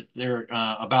questions, if they're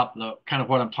about the kind of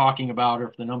what I'm talking about, or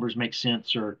if the numbers make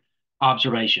sense, or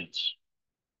observations.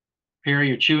 Perry,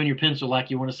 you're chewing your pencil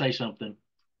like you want to say something.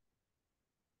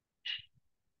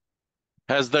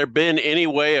 Has there been any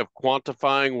way of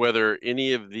quantifying whether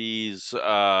any of these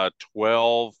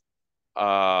 12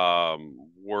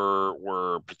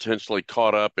 were potentially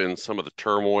caught up in some of the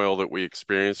turmoil that we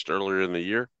experienced earlier in the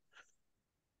year?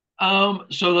 So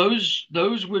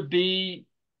those would be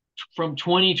from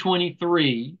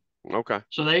 2023. Okay.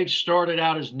 So they started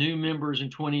out as new members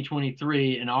in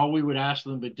 2023, and all we would ask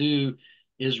them to do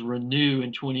is renew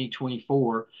in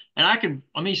 2024. And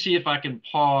let me see if I can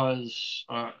pause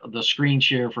the screen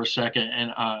share for a second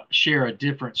and share a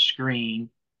different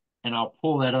screen, and I'll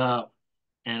pull that up.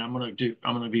 And I'm going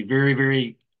to be very,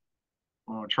 very,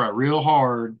 I'm going to try real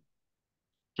hard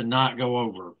to not go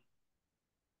over.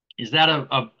 Is that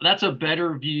that's a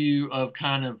better view of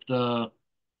kind of the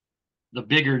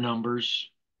bigger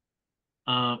numbers.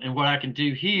 And what I can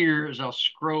do here is I'll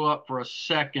scroll up for a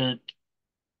second.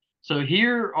 So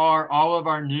here are all of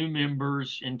our new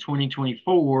members in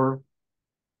 2024.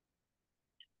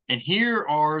 And here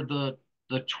are the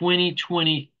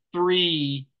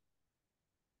 2023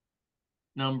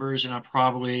 numbers. And out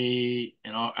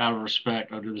of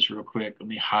respect, I'll do this real quick. Let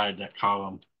me hide that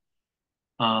column.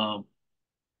 Come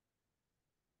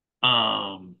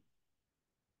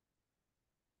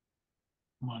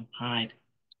on, hide.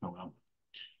 Oh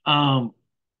well.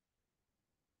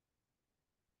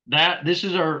 This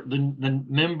is the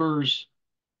members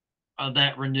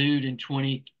that renewed in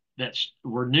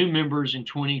were new members in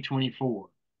 2024.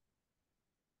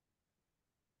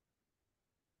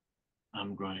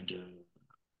 I'm going to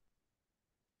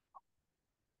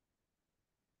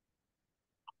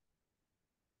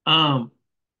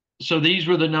so these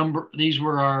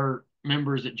were our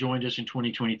members that joined us in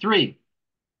 2023.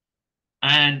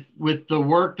 And with the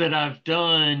work that I've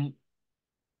done,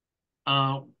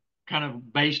 kind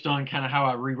of based on kind of how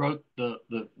I rewrote the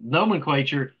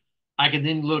nomenclature, I can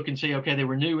then look and say, okay, they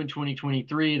were new in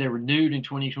 2023, they were renewed in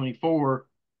 2024.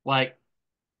 Like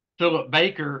Philip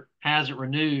Baker hasn't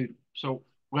renewed. So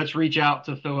let's reach out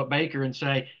to Philip Baker and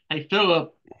say, hey,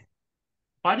 Philip,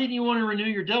 why didn't you want to renew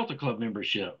your Delta Club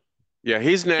membership? Yeah,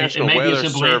 he's National It may be a Weather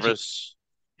simple answer. Service.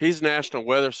 He's National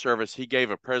Weather Service. He gave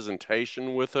a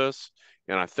presentation with us,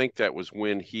 and I think that was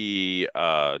when he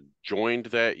joined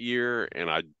that year, and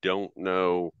I don't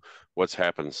know what's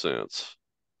happened since.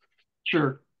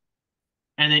 Sure.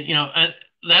 And then,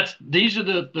 these are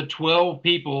the 12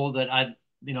 people that I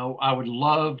would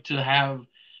love to have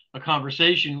a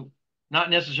conversation, not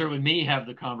necessarily me have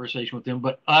the conversation with them,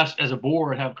 but us as a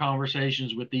board have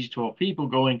conversations with these 12 people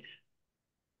going,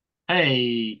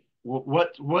 hey,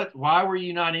 why were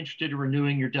you not interested in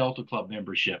renewing your Delta Club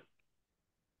membership?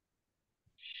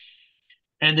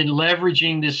 And then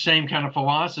leveraging this same kind of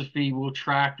philosophy, we'll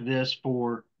track this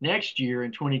for next year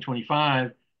in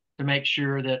 2025 to make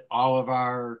sure that all of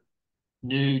our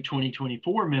new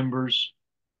 2024 members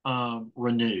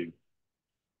renew.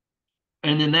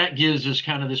 And then that gives us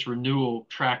kind of this renewal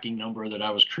tracking number that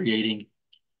I was creating.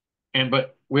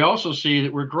 But we also see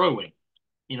that we're growing.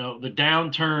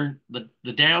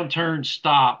 the downturn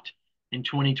stopped in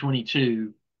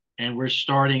 2022, and we're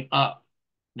starting up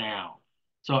now.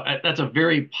 So that's a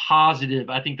very positive.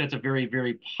 I think that's a very,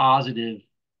 very positive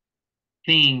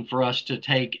thing for us to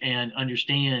take and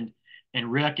understand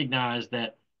and recognize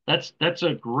that that's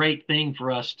a great thing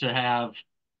for us to have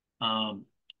um,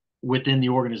 within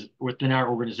our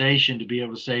organization, to be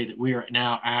able to say that we are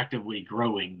now actively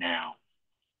growing now.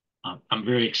 I'm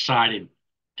very excited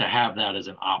to have that as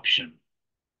an option.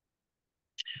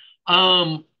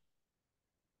 Um,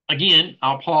 Again,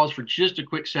 I'll pause for just a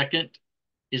quick second.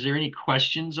 Is there any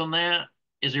questions on that?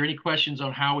 Is there any questions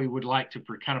on how we would like to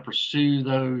kind of pursue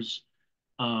those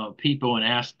people and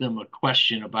ask them a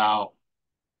question about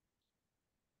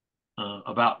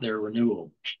their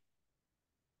renewal?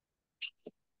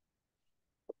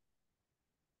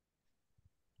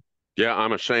 Yeah,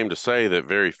 I'm ashamed to say that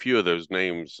very few of those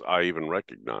names I even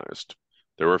recognized.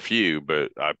 There were a few,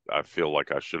 but I feel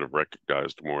like I should have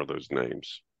recognized more of those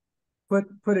names.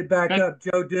 Put it back Okay. up.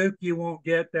 Joe Duke, you won't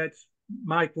get. That's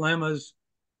Mike Lemma's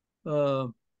uh,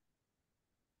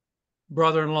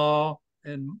 brother-in-law,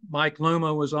 and Mike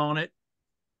Luma was on it.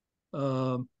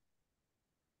 Um,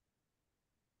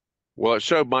 Well, it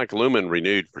showed Mike Lumen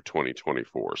renewed for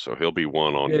 2024, so he'll be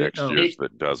one on next oh, year's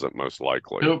that doesn't most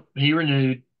likely. He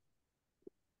renewed.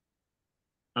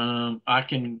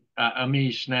 Let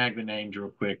me snag the names real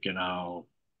quick, and I'll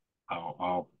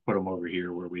put them over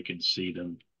here where we can see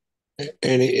them.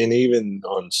 And even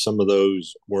on some of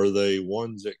those, were they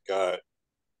ones that got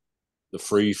the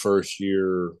free first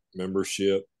year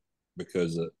membership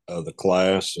because of the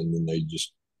class, and then they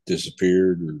just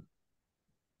disappeared, or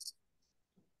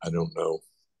I don't know.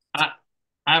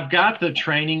 I've got the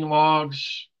training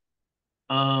logs,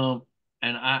 and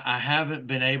I haven't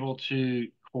been able to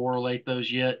correlate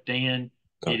those yet, Dan.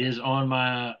 Okay. It is on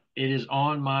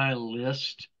my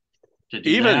list to do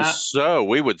Even that. so,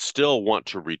 we would still want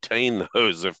to retain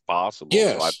those if possible.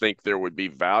 Yes. So I think there would be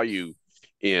value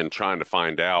in trying to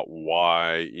find out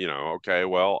why, okay,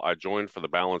 well, I joined for the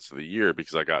balance of the year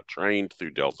because I got trained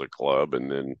through Delta Club,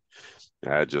 and then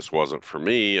that just wasn't for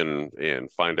me, and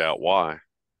find out why.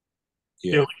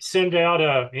 Do we send out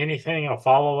a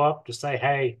follow-up to say,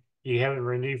 hey, you haven't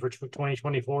renewed for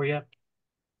 2024 yet?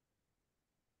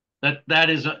 That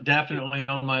is definitely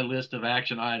on my list of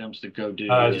action items to go do.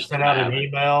 Just send out an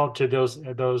email to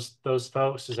those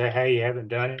folks to say, hey, you haven't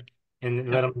done it, and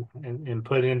let them and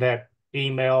put in that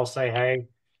email, say, hey,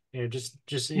 just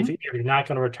if you're not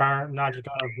going to return, not going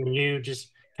to renew,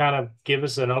 just kind of give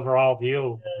us an overall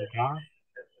view of the time.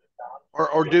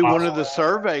 Or do one of the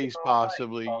surveys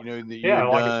possibly, that you had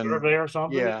like done. a survey or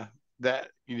something. Yeah, that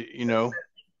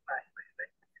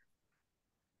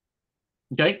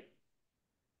Okay.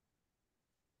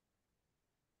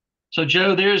 So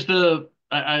Joe, there's I'm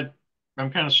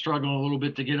kind of struggling a little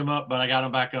bit to get them up, but I got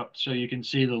them back up so you can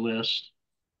see the list.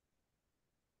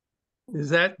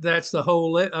 That's the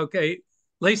whole list? Okay,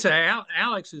 Lisa,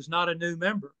 Alex is not a new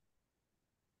member.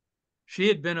 She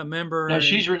had been a member. No,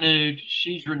 she's renewed.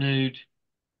 She's renewed.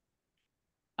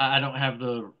 I don't have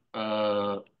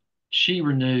she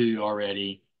renewed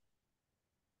already.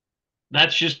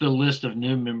 That's just the list of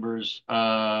new members.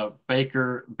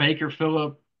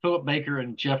 Philip Baker,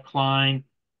 and Jeff Klein.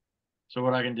 So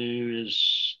what I can do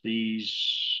is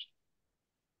these.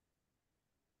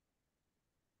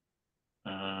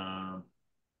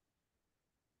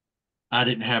 I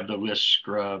didn't have the list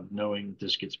scrubbed. Knowing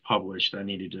this gets published, I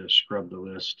needed to scrub the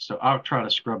list. So I'll try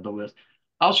to scrub the list.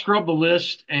 I'll scrub the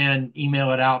list and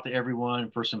email it out to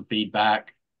everyone for some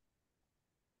feedback.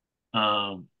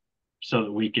 So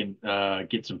that we can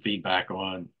get some feedback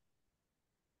on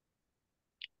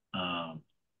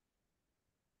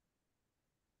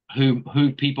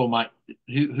who people might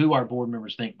who our board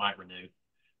members think might renew.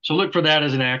 So look for that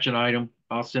as an action item.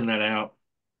 I'll send that out.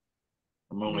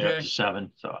 I'm only up to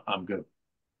 7, so I'm good.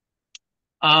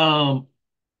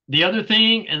 The other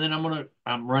thing, and then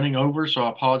I'm running over, so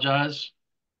I apologize.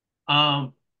 I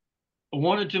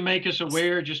wanted to make us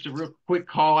aware, just a real quick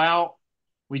call out.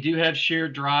 We do have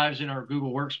shared drives in our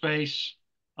Google Workspace.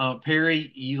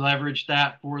 Perry, you leveraged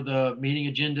that for the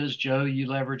meeting agendas. Joe, you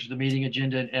leveraged the meeting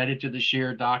agenda and edited the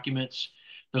shared documents.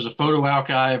 There's a photo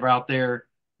archive out there.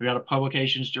 We've got a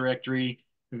publications directory.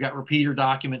 We've got repeater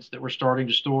documents that we're starting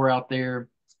to store out there.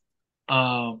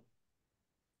 Tyler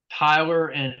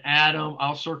and Adam,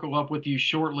 I'll circle up with you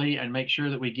shortly and make sure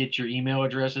that we get your email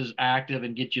addresses active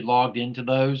and get you logged into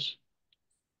those.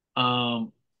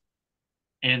 And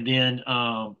then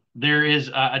there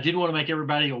is, I did want to make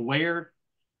everybody aware,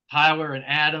 Tyler and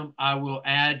Adam, I will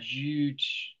add you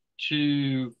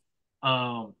to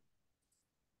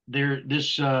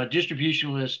this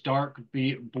distribution list DARC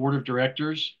board of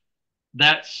directors.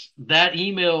 That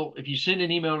email. If you send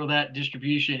an email to that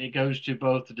distribution, it goes to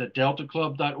both the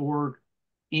deltaclub.org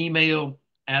email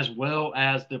as well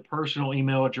as the personal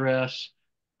email address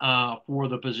for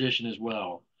the position as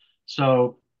well.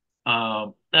 So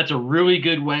that's a really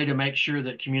good way to make sure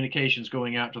that communication is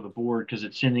going out to the board, because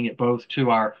it's sending it both to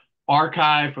our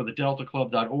archive for the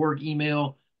deltaclub.org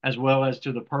email as well as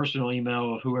to the personal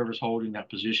email of whoever's holding that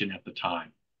position at the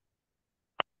time.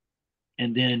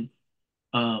 And then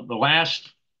the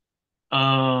last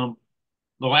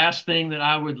thing that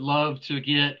I would love to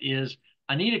get is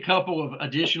I need a couple of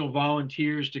additional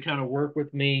volunteers to kind of work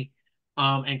with me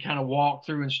and kind of walk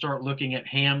through and start looking at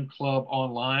Ham Club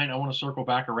Online. I want to circle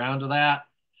back around to that.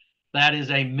 That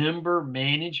is a member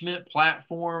management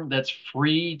platform that's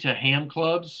free to ham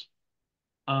clubs.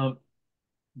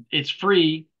 It's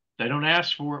free. They don't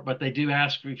ask for it, but they do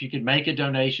ask if you could make a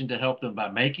donation to help them by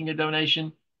making a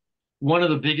donation. One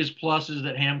of the biggest pluses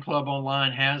that Ham Club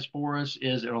Online has for us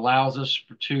is it allows us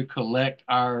to collect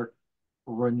our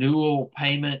renewal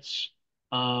payments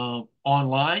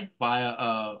online via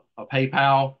a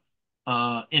PayPal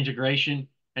integration.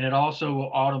 And it also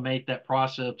will automate that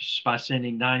process by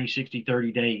sending 90, 60,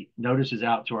 30-day notices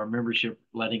out to our membership,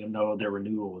 letting them know their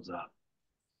renewal is up.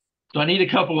 So I need a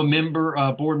couple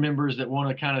of board members that want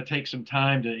to kind of take some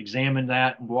time to examine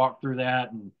that and walk through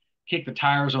that and kick the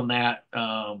tires on that.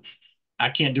 I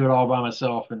can't do it all by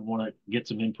myself and want to get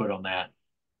some input on that.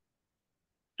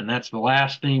 And that's the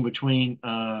last thing between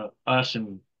us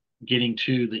and getting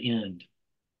to the end.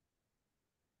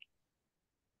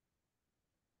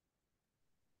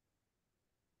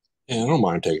 Yeah, I don't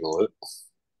mind taking a look.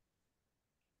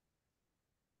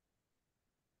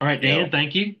 All right, Dan,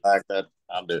 thank you. Like that.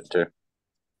 I'll do it too.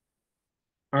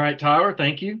 All right, Tyler,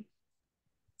 thank you.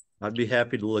 I'd be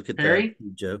happy to look at Perry?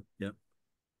 that, Joe. Yep.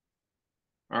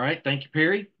 All right, thank you,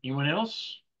 Perry. Anyone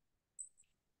else?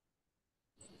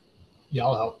 Yeah,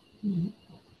 I'll help.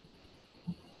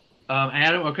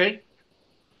 Adam, okay.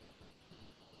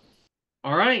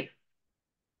 All right.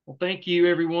 Well, thank you,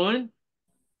 everyone.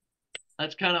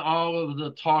 That's kind of all of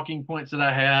the talking points that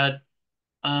I had.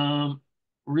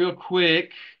 Real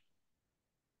quick,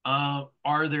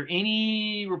 are there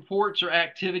any reports or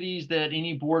activities that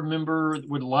any board member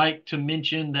would like to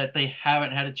mention that they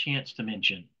haven't had a chance to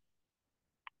mention?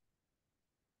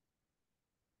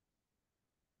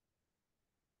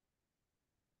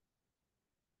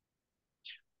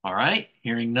 All right,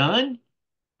 hearing none.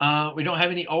 We don't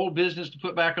have any old business to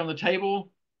put back on the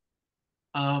table.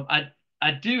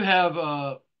 I do have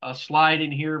a slide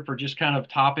in here for just kind of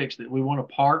topics that we want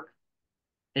to park,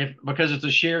 because it's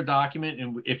a shared document,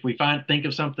 and if we think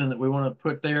of something that we want to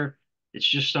put there, it's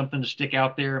just something to stick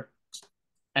out there.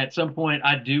 At some point,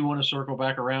 I do want to circle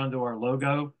back around to our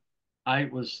logo.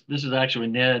 This is actually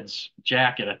Ned's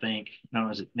jacket, I think. No,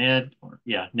 is it Ned?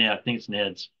 Yeah, Ned. I think it's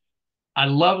Ned's. I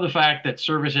love the fact that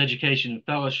service, education, and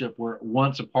fellowship were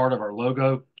once a part of our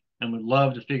logo, and would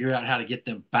love to figure out how to get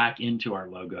them back into our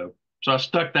logo. So I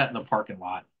stuck that in the parking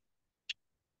lot.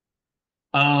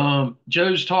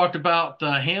 Joe's talked about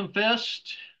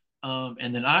Hamfest.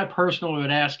 And then I personally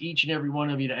would ask each and every one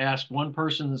of you to ask one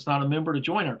person that's not a member to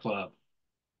join our club.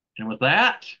 And with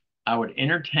that, I would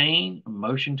entertain a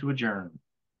motion to adjourn.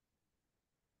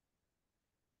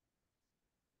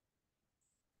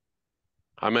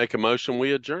 I make a motion,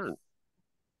 we adjourn.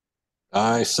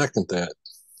 I second that.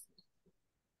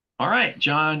 All right,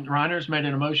 John Reiner's made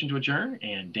a motion to adjourn,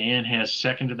 and Dan has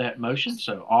seconded that motion.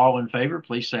 So all in favor,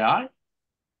 please say aye.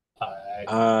 Aye.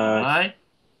 Aye.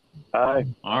 Aye.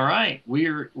 All right, we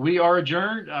are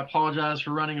adjourned. I apologize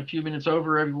for running a few minutes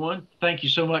over, everyone. Thank you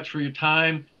so much for your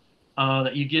time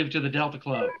that you give to the Delta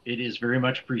Club. It is very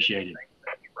much appreciated.